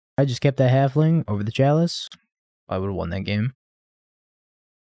 I just kept that Halfling over the Chalice. I would have won that game.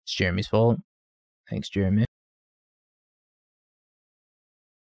 It's Jeremy's fault. Thanks, Jeremy.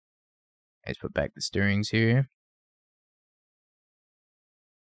 Let's put back the stirrings here.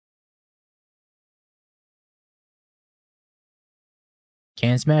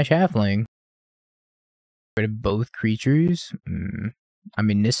 Can smash Halfling. Rid of both creatures? I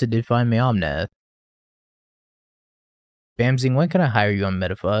mean, Nissa did find me Omnath. Bamzing, when can I hire you on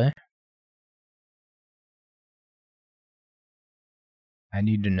Metafy? I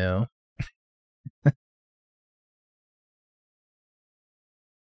need to know.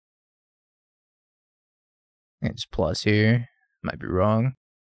 It's plus here. Might be wrong.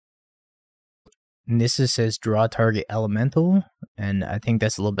 Nissa says draw target elemental, and I think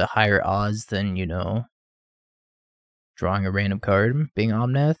that's a little bit higher odds than, you know, drawing a random card, being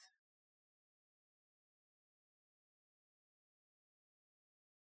Omnath.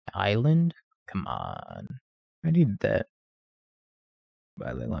 Island? Come on. I need that.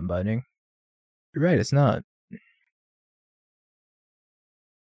 By Leyline Binding. You're right, it's not.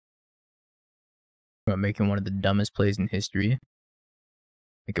 I'm making one of the dumbest plays in history. I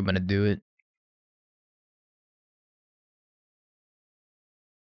think I'm gonna do it.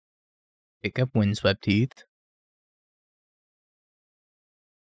 Pick up Windswept Heath.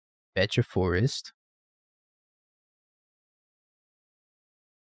 Fetch a forest.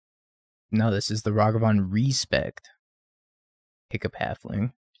 No, this is the Raugrin Respect. Pick up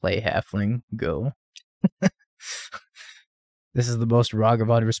Halfling. Play Halfling. Go. This is the most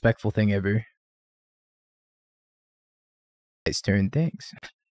Raugrin respectful thing ever. Nice turn, thanks.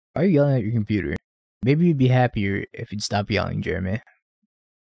 Why are you yelling at your computer? Maybe you'd be happier if you'd stop yelling, Jeremy.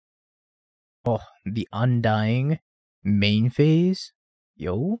 Oh, the Undying main phase?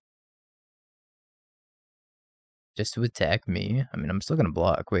 Yo? Just to attack me? I mean, I'm still gonna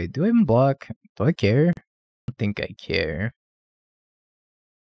block. Wait, do I even block? Do I care? I don't think I care.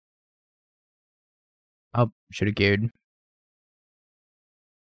 Oh, should've cared.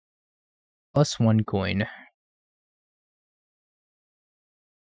 +1 coin.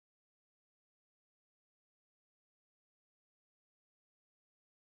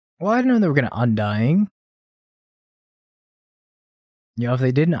 Well, I didn't know they were gonna Undying. You know, if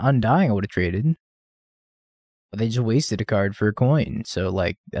they didn't Undying, I would've traded. But they just wasted a card for a coin, so,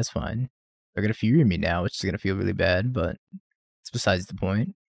 like, that's fine. They're gonna Fury me now, which is gonna feel really bad, but it's besides the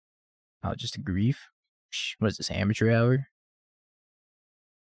point. Oh, just a grief? What is this, amateur hour?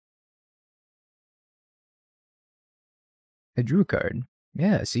 I drew a card.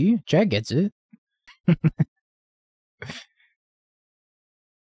 Yeah, see? Chad gets it.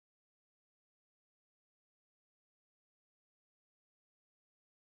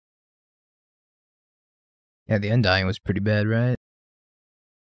 Yeah, the Undying was pretty bad, right?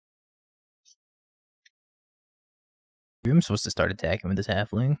 Maybe I'm supposed to start attacking with this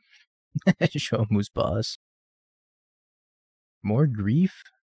halfling. Show him who's boss. More grief?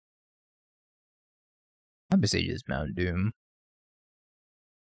 My Boseiju is Mount Doom.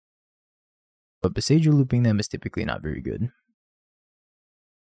 But Boseiju looping them is typically not very good.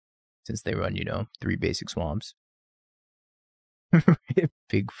 Since they run, 3 basic swamps.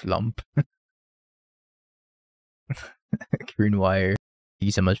 Big flump. Green wire. Thank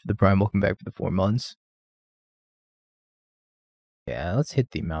you so much for the prime. Welcome back for the 4 months. Yeah, let's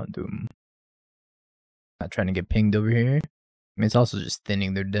hit the Mount Doom. Not trying to get pinged over here. I mean, it's also just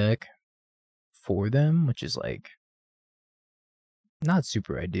thinning their deck for them, which is like not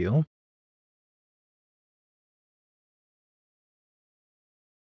super ideal.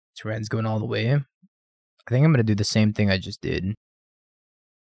 Renn's going all the way. I think I'm going to do the same thing I just did.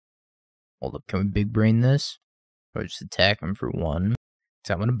 Hold up, can we big brain this? Or just attack him for 1?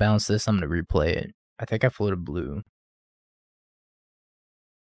 So I'm going to bounce this, I'm going to replay it. I think I floated blue.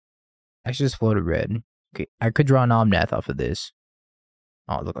 I actually just floated red. Okay, I could draw an Omnath off of this.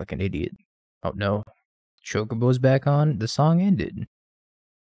 Oh, I look like an idiot. Oh no. Chocobo's back on? The song ended.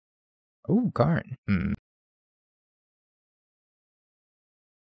 Oh, Karn.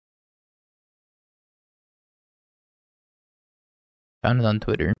 Found it on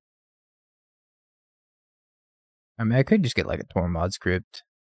Twitter. I mean, I could just get like a Tormod script.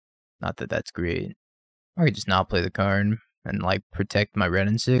 Not that that's great. I could just not play the Karn and like protect my Wrenn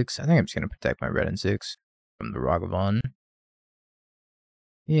and Six. I think I'm just gonna protect my Wrenn and Six from the Raugrin.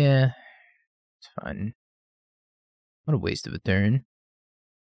 Yeah, it's fine. What a waste of a turn.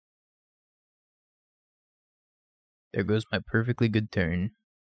 There goes my perfectly good turn.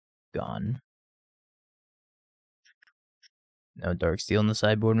 Gone. No Darksteel on the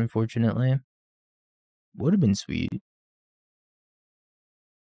sideboard, unfortunately. Would have been sweet.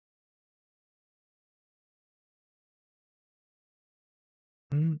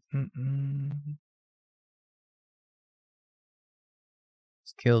 Let's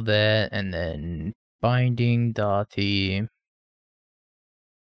kill that, and then Binding, Dothy,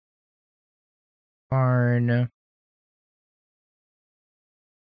 Karn,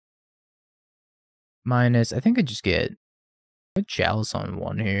 minus. I think I just get a Chalice on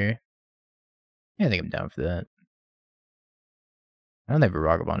 1 here. Yeah, I think I'm down for that. I don't have a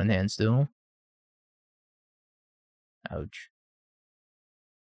Raugrin in hand still. Ouch.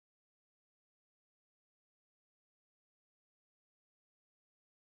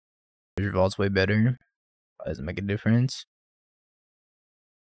 Revolt's way better. Doesn't make a difference.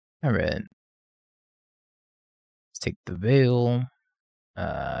 Alright. Let's take the Veil.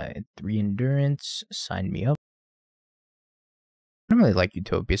 3 Endurance. Sign me up. I don't really like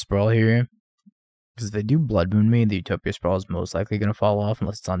Utopia Sprawl here. Because if they do Blood Moon me, the Utopia Sprawl is most likely going to fall off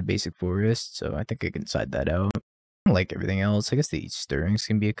unless it's on a basic forest. So I think I can side that out. I don't like everything else. I guess the Stirrings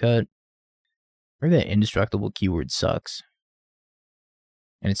can be a cut. Or that Indestructible keyword sucks.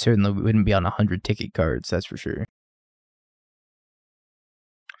 And it certainly wouldn't be on 100 ticket cards, that's for sure.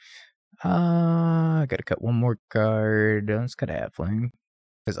 I gotta cut 1 more card. Let's cut a Halfling.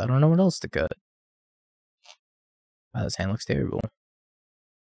 Because I don't know what else to cut. Wow, this hand looks terrible.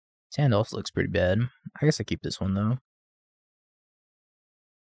 This hand also looks pretty bad. I guess I keep this one, though.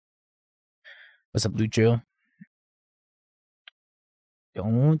 What's up, Lucho?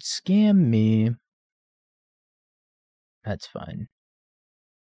 Don't scam me. That's fine.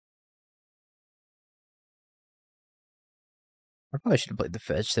 I probably should have played the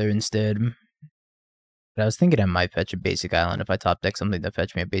fetch there instead. But I was thinking I might fetch a basic island if I top deck something to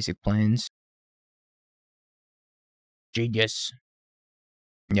fetch me a basic plains. Genius.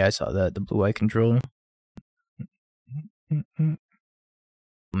 Yeah, I saw that. The blue-eye control.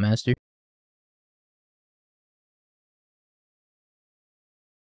 Master.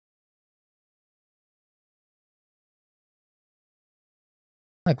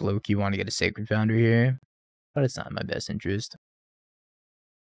 Like Loki want to get a Sacred Foundry here, but it's not in my best interest.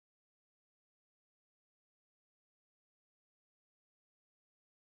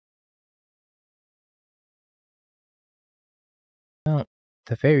 Well,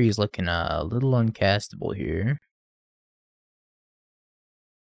 Teferi is looking a little uncastable here.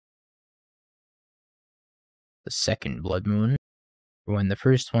 The second Blood Moon. When the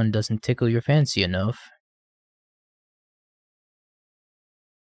first one doesn't tickle your fancy enough.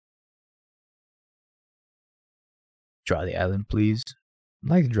 Draw the island, please. I'd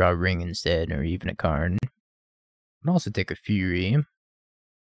like to draw a ring instead, or even a Karn. I'd also take a Fury.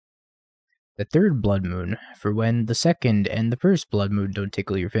 The third Blood Moon, for when the second and the first Blood Moon don't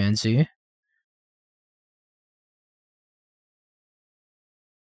tickle your fancy.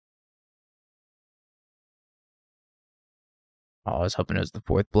 Oh, I was hoping it was the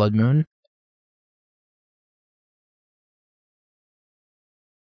fourth Blood Moon.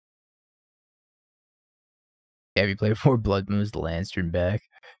 Yeah, if you play 4 Blood Moons, the land's turned back.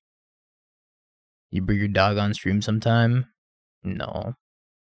 You bring your dog on stream sometime? No.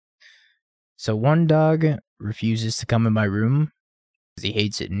 So one dog refuses to come in my room because he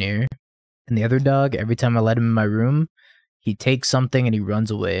hates it in here. And the other dog, every time I let him in my room, he takes something and he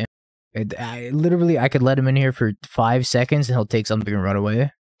runs away. I could let him in here for 5 seconds and he'll take something and run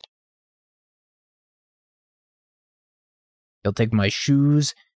away. He'll take my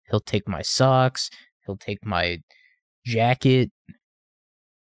shoes, he'll take my socks, he'll take my jacket.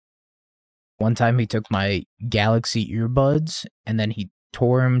 One time he took my Galaxy earbuds and then he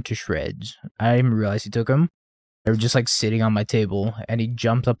tore them to shreds. I didn't even realize he took them. They were just like sitting on my table and he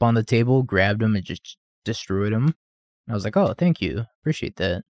jumped up on the table, grabbed them and just destroyed them. I was like, oh, thank you. Appreciate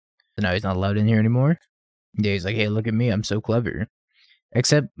that. So now he's not allowed in here anymore. Yeah, he's like, hey, look at me. I'm so clever.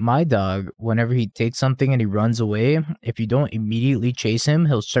 Except my dog, whenever he takes something and he runs away, if you don't immediately chase him,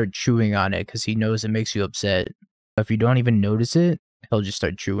 he'll start chewing on it because he knows it makes you upset. But if you don't even notice it, he'll just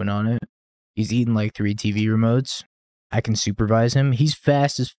start chewing on it. He's eaten like 3 TV remotes. I can supervise him. He's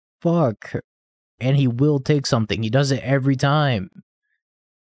fast as fuck. And he will take something. He does it every time.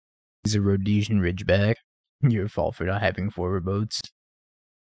 He's a Rhodesian Ridgeback. Your fault for not having 4 remotes.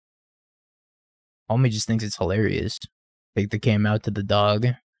 Homie just thinks it's hilarious. Take the cam out to the dog.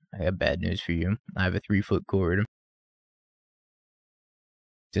 I got bad news for you. I have a 3-foot cord. Is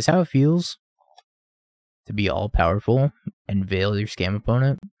this how it feels to be all powerful and veil your scam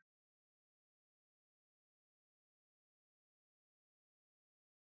opponent?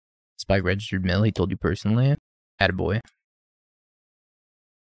 Spike registered mill, he told you personally. Attaboy.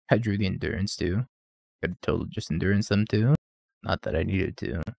 I drew the endurance too. Could have total just endurance them too. Not that I needed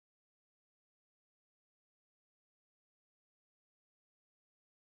to.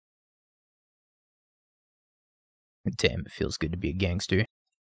 Damn, it feels good to be a gangster.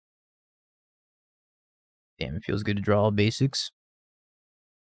 Damn, it feels good to draw all basics.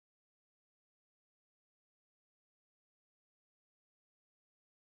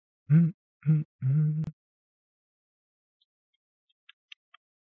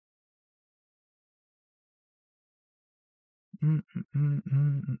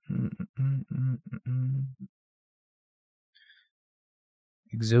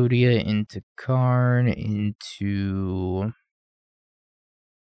 Exodia into Karn into...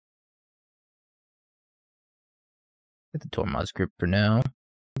 Get the Tormod script for now.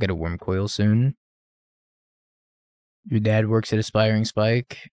 I'll get a Wurmcoil soon. Your dad works at Aspiring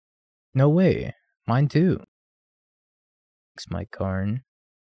Spike? No way. Mine too. It's my Karn.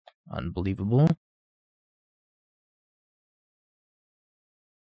 Unbelievable.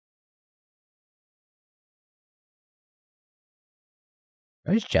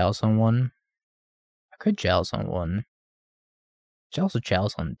 I just Chalice on 1. I could Chalice on 1. Also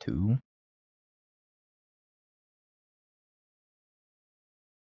Chalice on 2.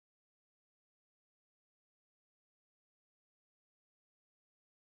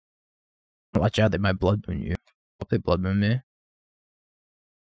 Watch out, they might blood moon you. Hope they blood moon me.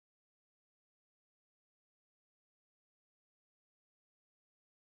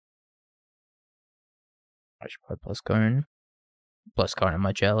 I should probably plus Karn. Plus Karn on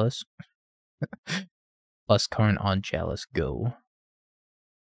my Chalice. Plus Karn on Chalice, go.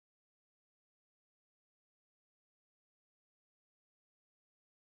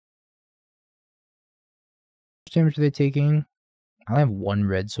 How much damage are they taking? I only have one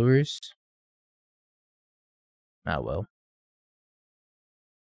red source. Ah, well.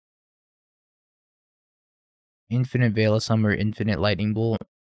 Infinite Veil of Summer, Infinite Lightning Bolt.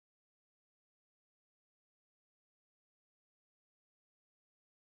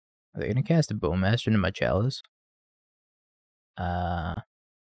 Are they gonna cast a Bowmaster into my Chalice? No.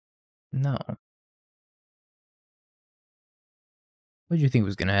 What did you think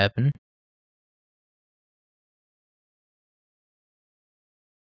was gonna happen?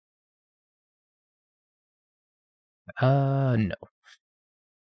 No.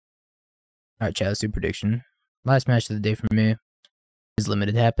 Alright, Chalice, do prediction. Last match of the day for me is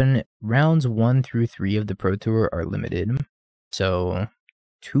limited happen. Rounds 1 through 3 of the Pro Tour are limited. So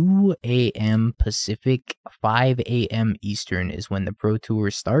 2 a.m. Pacific, 5 a.m. Eastern is when the Pro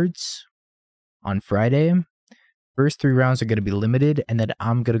Tour starts on Friday. First 3 rounds are going to be limited, and then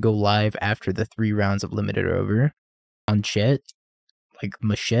I'm going to go live after the 3 rounds of limited are over. On Chet, like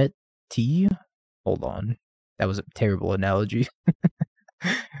Machette T. Hold on. That was a terrible analogy.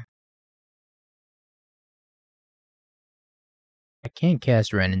 I can't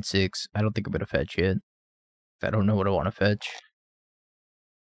cast Wrenn and Six. I don't think I'm going to fetch yet. I don't know what I want to fetch.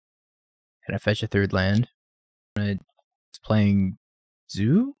 Can I fetch a 3rd land? It's playing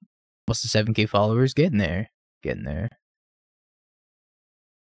Zoo? What's the 7k followers? Getting there. Getting there.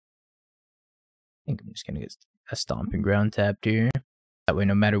 I think I'm just going to get a Stomping Ground tapped here. That way,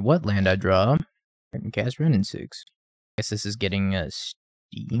 no matter what land I draw, I can cast Wrenn and Six. I guess this is getting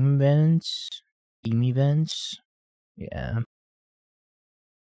Steam events? Steam events? Yeah.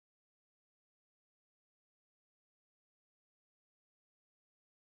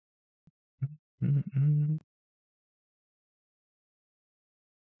 One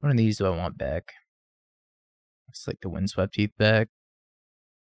of these do I want back? It's like the Windswept Heath back.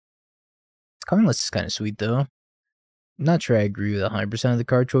 This card list is kind of sweet, though. I'm not sure I agree with 100% of the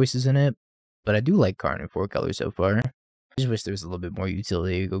card choices in it, but I do like Karn in 4 colors so far. I just wish there was a little bit more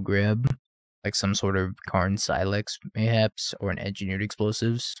utility to go grab. Like some sort of Karn Silex, mayhaps, or an Engineered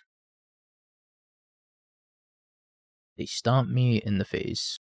Explosives. They stomp me in the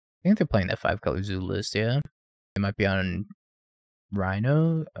face. I think they're playing that 5-color zoo list, yeah? They might be on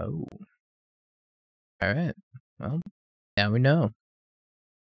Rhino. Oh. Alright. Well, now we know.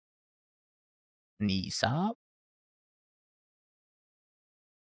 Nissa.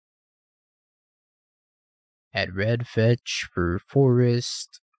 Add red fetch for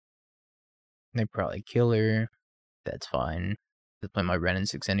forest. They probably kill her. That's fine. I'll play my Wrenn and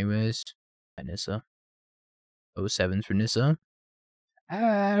Six anyways. At Nissa. 07s for Nissa. I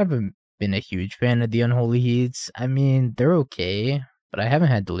haven't been a huge fan of the Unholy Heats. I mean, they're okay, but I haven't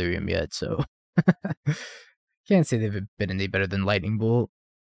had Delirium yet, so can't say they've been any better than Lightning Bolt.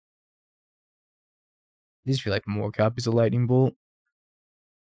 These feel like more copies of Lightning Bolt.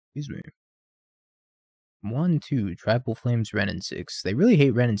 Excuse me. 1, 2, Tribal Flames, Wrenn and Six. They really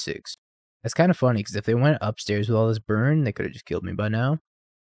hate Wrenn and Six. That's kind of funny, because if they went upstairs with all this burn, they could have just killed me by now.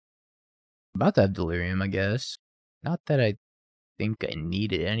 I'm about to have Delirium, I guess. Not that I think I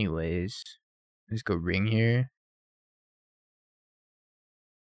need it anyways. Let's go Ring here.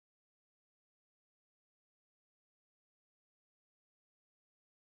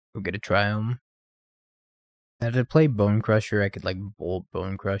 Go get a Triome. If I play Bone Crusher, I could like Bolt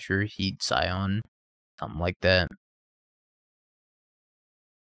Bone Crusher, Heat Scion, something like that.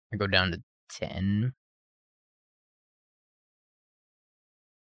 I go down to 10.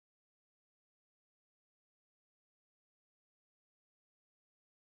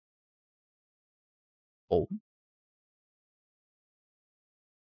 Bolt.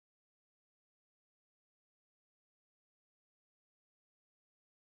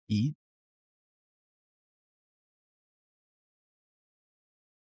 Heat.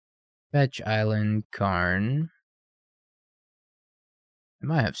 Fetch Island, Karn. I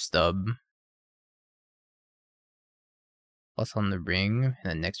might have Stub. Plus on the ring, and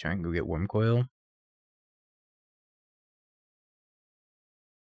then next turn I can go get Wurmcoil.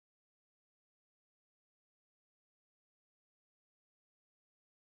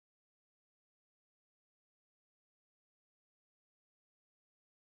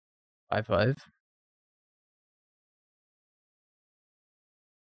 Five. 5.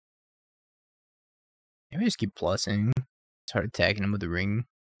 Maybe just keep plussing. Start attacking them with the ring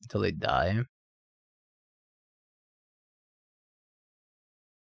until they die.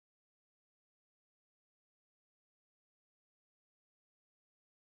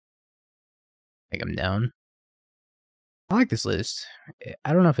 Take them down. I like this list.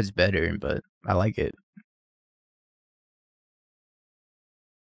 I don't know if it's better, but I like it.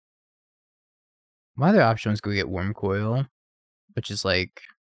 My other option was go get Wurmcoil, which is like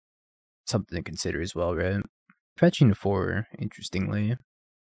something to consider as well, right? Fetching to 4, interestingly,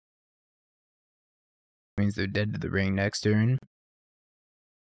 means they're dead to the ring next turn.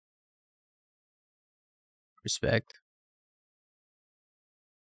 Respect.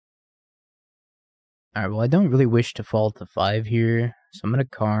 Alright, well, I don't really wish to fall to 5 here, so I'm gonna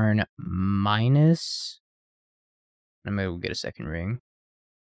Karn minus. I'm gonna go get a second ring.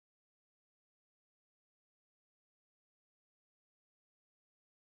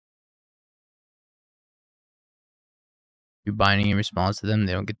 You're binding in response to them,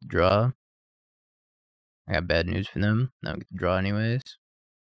 they don't get to draw. I got bad news for them. They don't get to draw anyways.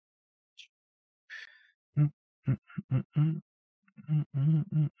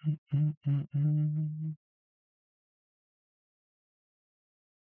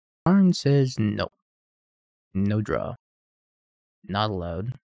 Karn says no. No draw. Not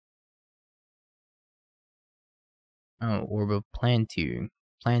allowed. Oh, Orb of Plantings,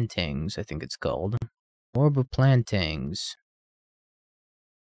 I think it's called. Orb of Plantings.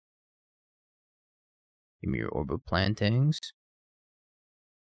 Give me your Orb of Plantings.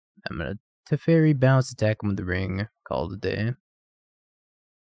 I'm gonna Teferi bounce, attack him with the ring, call it a day.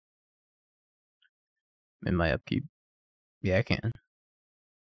 In my upkeep. Yeah, I can.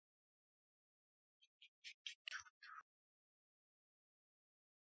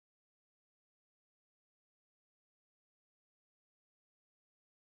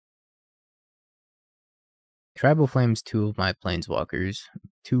 Tribal Flames 2 of my Planeswalkers.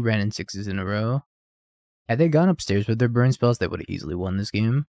 2 Wrenn and Sixes in a row. Had they gone upstairs with their burn spells, they would have easily won this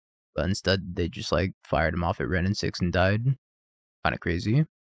game. But instead, they just like fired him off at Wrenn and Six and died. Kind of crazy.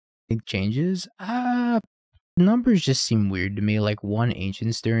 Big changes? Numbers just seem weird to me. Like 1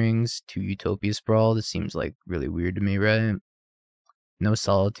 Ancient Stirrings, 2 Utopia Sprawl. This seems like really weird to me, right? No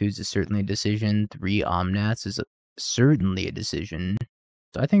Solitudes is certainly a decision. 3 Omnaths is certainly a decision.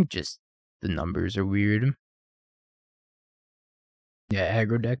 So I think just the numbers are weird. Yeah,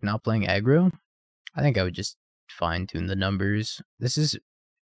 aggro deck, not playing aggro. I think I would just fine-tune the numbers. This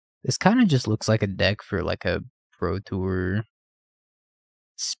kind of just looks like a deck for like a Pro Tour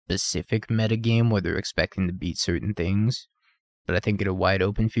specific metagame where they're expecting to beat certain things. But I think in a wide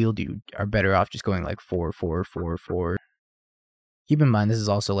open field, you are better off just going like 4-4-4-4. Keep in mind, this is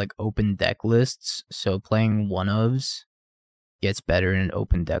also like open deck lists, so playing one-ofs gets better in an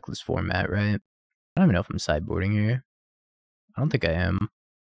open deck list format, right? I don't even know if I'm sideboarding here. I don't think I am.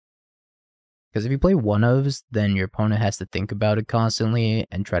 Because if you play one-ofs, then your opponent has to think about it constantly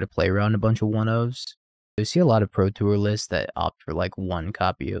and try to play around a bunch of one-ofs. You see a lot of Pro Tour lists that opt for like 1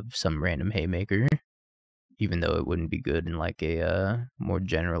 copy of some random haymaker, even though it wouldn't be good in like a more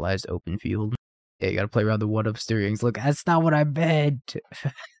generalized open field. Yeah, you gotta play around the one-off stirrings. Look, that's not what I meant!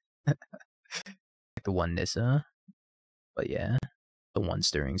 Like the 1 Nissa. But yeah, the 1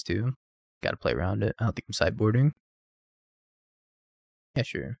 stirrings too. Gotta play around it. I don't think I'm sideboarding. Yeah,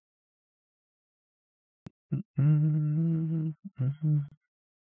 sure.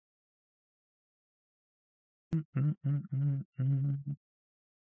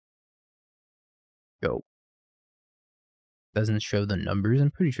 Go. Doesn't show the numbers.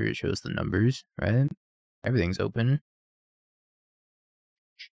 I'm pretty sure it shows the numbers, right? Everything's open.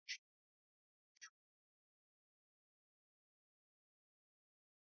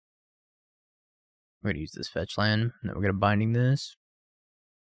 We're gonna use this fetch land, and then we're gonna binding this.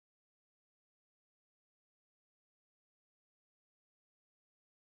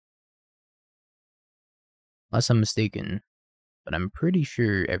 Unless I'm mistaken, but I'm pretty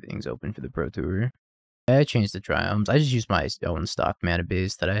sure everything's open for the Pro Tour. I changed the Triomes. I just used my own stock mana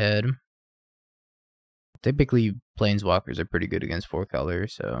base that I had. Typically, Planeswalkers are pretty good against 4 color,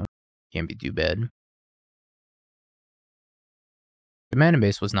 so can't be too bad. The mana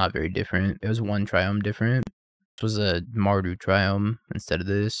base was not very different. It was 1 Triome different. This was a Mardu Triome instead of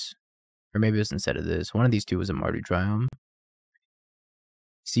this. Or maybe it was instead of this. One of these 2 was a Mardu Triome.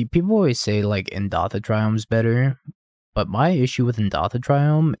 See, people always say, like, Indatha Triome's better. But my issue with Indatha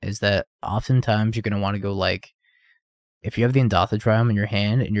Triome is that oftentimes you're going to want to go, like, if you have the Indatha Triome in your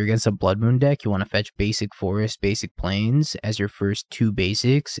hand and you're against a Blood Moon deck, you want to fetch Basic Forest, Basic Plains as your first 2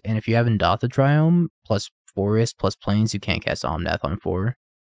 basics. And if you have Indatha Triome plus Forest plus Plains, you can't cast Omnath on 4.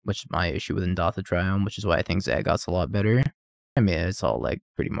 which is my issue with Zagoth Triome, which is why I think Zagoth's a lot better. I mean, it's all like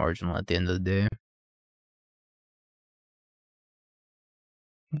pretty marginal at the end of the day.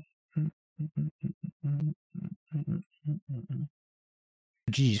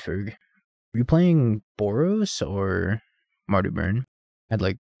 Jeez, Ferg. Were you playing Boros or Mardu Burn? I had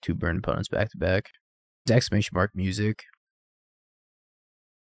like 2 burn opponents back to back. It's exclamation mark music.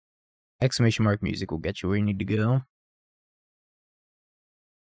 Exclamation mark music will get you where you need to go.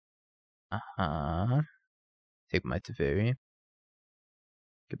 Take my Teferi.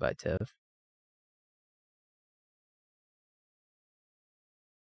 Goodbye, Tef.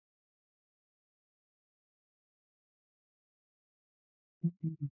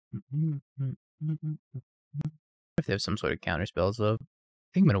 If they have some sort of counter spells up, I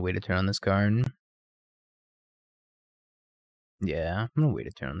think I'm gonna wait a turn on this Karn. Yeah, I'm gonna wait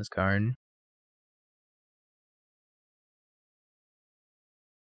a turn on this Karn.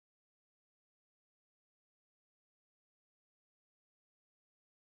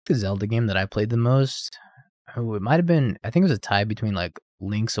 The Zelda game that I played the most. Oh, it might have been. I think it was a tie between like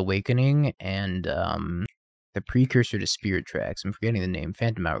Link's Awakening and the precursor to Spirit Tracks. I'm forgetting the name.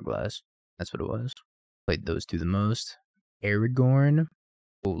 Phantom Hourglass. That's what it was. Played those 2 the most. Aragorn.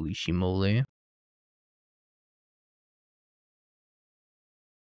 Holy shimole.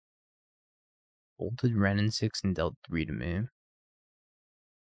 Bolted Wrenn and Six and dealt 3 to me.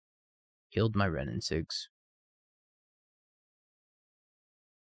 Killed my Wrenn and Six.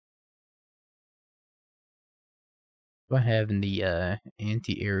 What do I have in the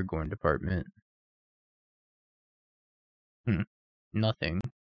anti-Aragorn department? Nothing.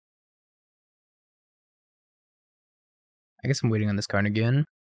 I guess I'm waiting on this card again.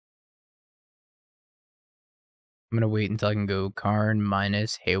 I'm gonna wait until I can go Karn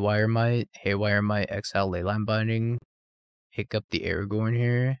minus Haywire Mite, exile Leyline Binding, pick up the Aragorn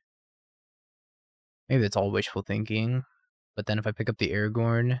here. Maybe that's all wishful thinking, but then if I pick up the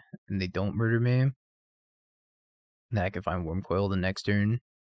Aragorn and they don't murder me, then I can find Wurmcoil the next turn.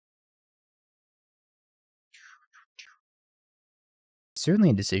 Certainly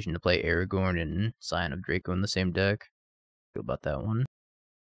a decision to play Aragorn and Scion of Draco in the same deck. Feel about that one.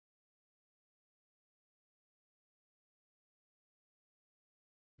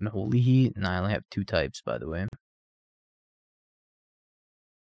 Unholy Heat, and I only have 2 types, by the way.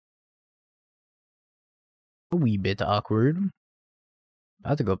 A wee bit awkward. I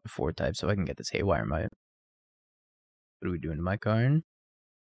have to go up to 4 types so I can get this Haywire Mite. What are we doing to my Karn?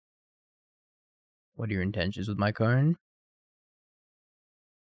 What are your intentions with my Karn?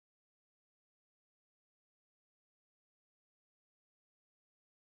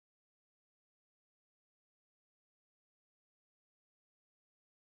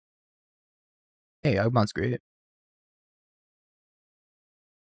 Hey, Agmont's great.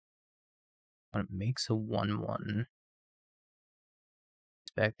 When it makes a 1/1.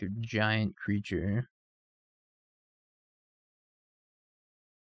 It's back to giant creature.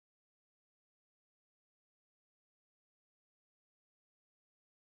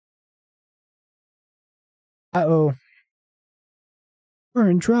 Uh-oh. We're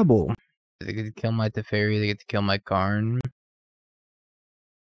in trouble. They get to kill my Teferi, they get to kill my Karn.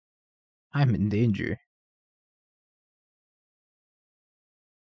 I'm in danger.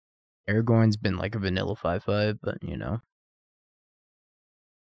 Aragorn's been like a vanilla 5/5, but you know.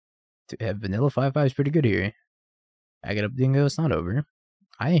 To have vanilla 5/5 is pretty good here. I get up Dingo, it's not over.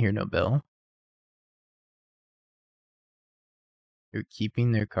 I ain't hear no bell. They're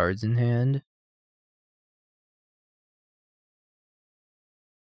keeping their cards in hand.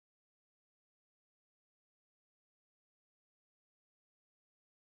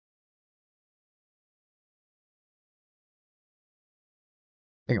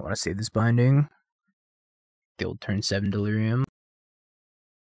 I think I want to save this binding. The old turn 7 Delirium.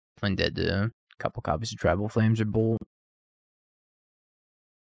 I'm dead to a couple copies of Tribal Flames or Bolt.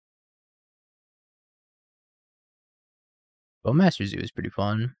 Bowmaster Zoo is pretty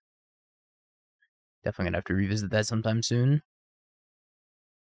fun. Definitely gonna have to revisit that sometime soon.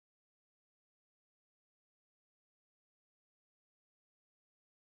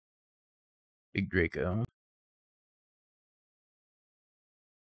 Big Draco.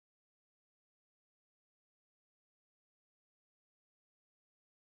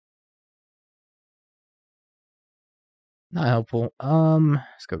 Not helpful.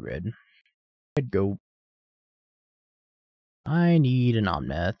 Let's go red. I'd go. I need an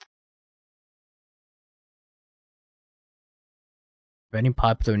Omnath. Have any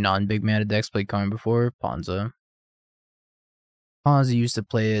popular non-big mana decks played Karn before? Ponza. Ponza used to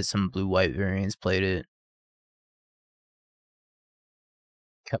play it, some blue-white variants played it.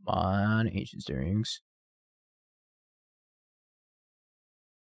 Come on, Ancient Stirrings.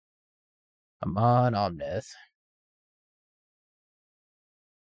 Come on, Omnath.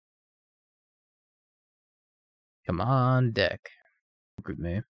 Come on, deck. Work with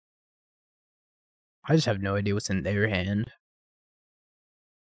me. I just have no idea what's in their hand.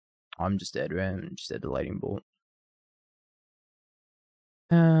 I'm just dead, right? I'm just dead to Lightning Bolt.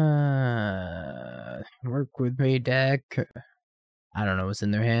 Work with me, deck. I don't know what's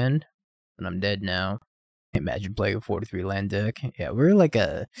in their hand, and I'm dead now. Imagine playing a 4-3 land deck. Yeah, we're like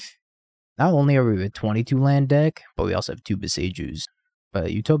a... Not only are we a 22 land deck, but we also have 2 Boseijus.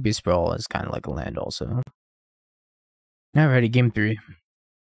 But Utopia Sprawl is kind of like a land also. Alrighty, game 3.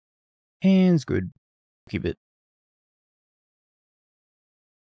 Hand's good. Keep it.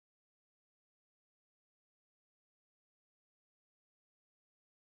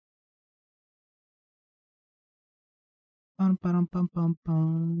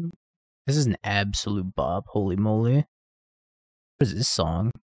 This is an absolute bop. Holy moly. What is this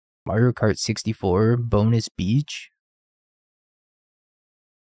song? Mario Kart 64 Bonus Beach?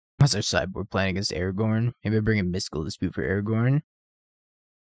 What's our sideboard playing against Aragorn? Maybe I bring a Mystical Dispute for Aragorn.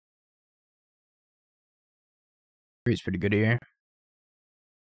 He's pretty good here.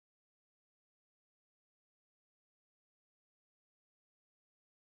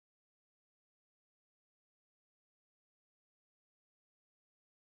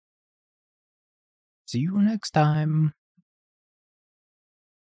 See you next time.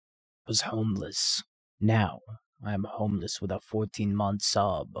 I was homeless. Now, I am homeless with a 14-month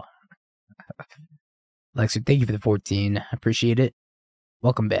sub. Lexer, thank you for the 14. I appreciate it.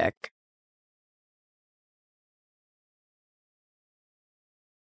 Welcome back.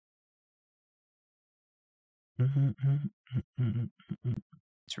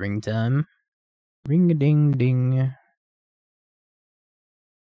 It's ring time. Ring-a-ding-ding.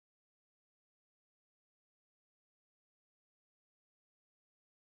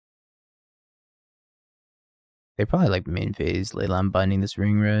 They probably like main phase, Leyline Binding this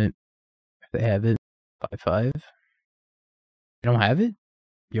ring, right? If they have it. 5-5. You don't have it?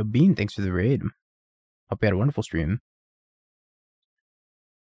 Yo, Bean, thanks for the raid. Hope you had a wonderful stream.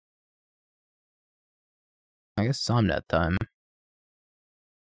 I guess it's Omnath time.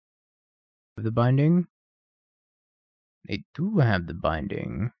 With the binding? They do have the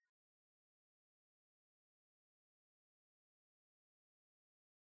binding.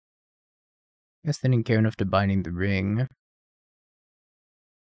 I guess they didn't care enough to binding the ring. I'm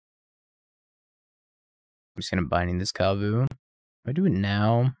just gonna binding this Kavu. If I do it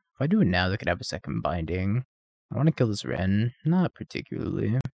now, they could have a second binding. I want to kill this Wrenn. Not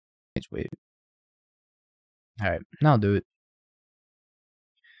particularly. Just wait. Alright, now I'll do it.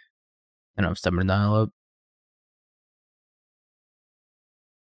 And I'm stubborn dial up.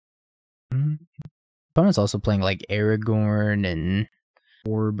 Opponent's also playing like Aragorn and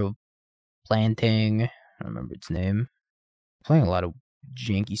Orb of Planting. I don't remember its name. Playing a lot of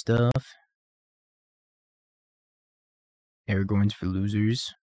janky stuff. Aragorn's for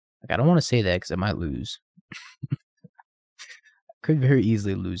losers. Like, I don't want to say that because I might lose. Could very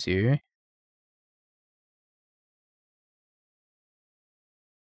easily lose here.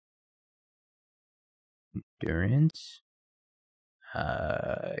 Endurance.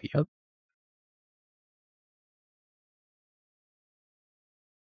 Yep.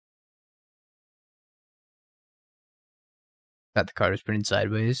 Got the card spinning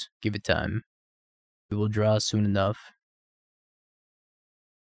sideways. Give it time. We will draw soon enough.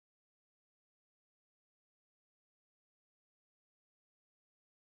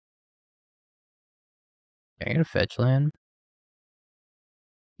 Can I get a fetch land?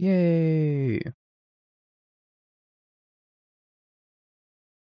 Yay!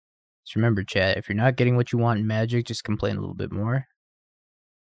 Just remember, chat, if you're not getting what you want in Magic, just complain a little bit more.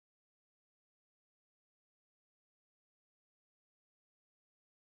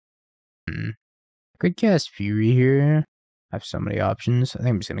 Could cast Fury here. I have so many options. I think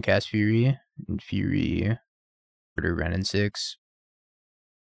I'm just gonna cast Fury. And Fury for Wrenn and Six.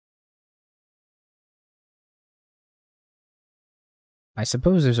 I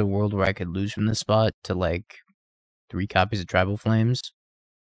suppose there's a world where I could lose from this spot to like 3 copies of Tribal Flames. Is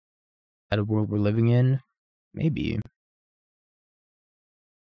that a world we're living in? Maybe.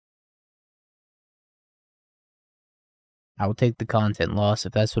 I will take the content loss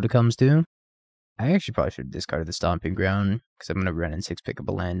if that's what it comes to. I actually probably should have discarded the Stomping Ground, because I'm going to Wrenn and Six pick up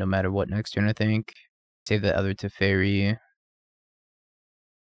a land no matter what next turn, I think. Save the other Teferi.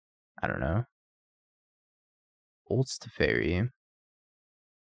 I don't know. Bolts Teferi.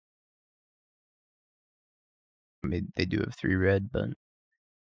 I mean, they do have 3 red, but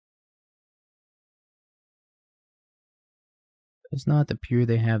Does not appear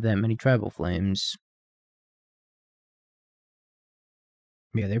they have that many tribal flames.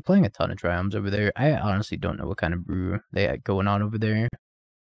 Yeah, they're playing a ton of Triomes over there. I honestly don't know what kind of brew they had going on over there.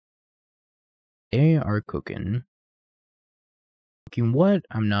 They are cooking. Cooking what?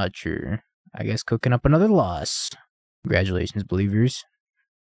 I'm not sure. I guess cooking up another loss. Congratulations, believers.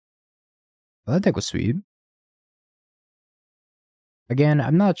 Well, that deck was sweet. Again,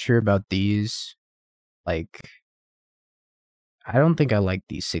 I'm not sure about these. Like, I don't think I like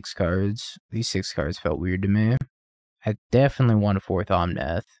these 6 cards. These 6 cards felt weird to me. I definitely want a 4th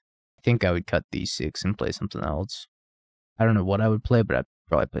Omnath. I think I would cut these 6 and play something else. I don't know what I would play, but I'd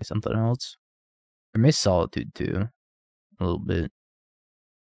probably play something else. I miss Solitude too, a little bit.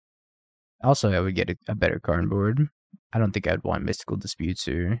 Also, I would get a better Karn board. I don't think I'd want Mystical Disputes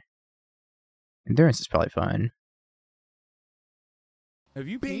or Endurance is probably fine. Have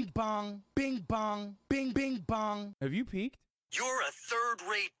you Bing peeked? bong, bing bong, bing bing bong. Have you peeked? You're a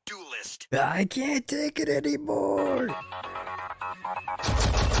third-rate duelist. I can't take it anymore.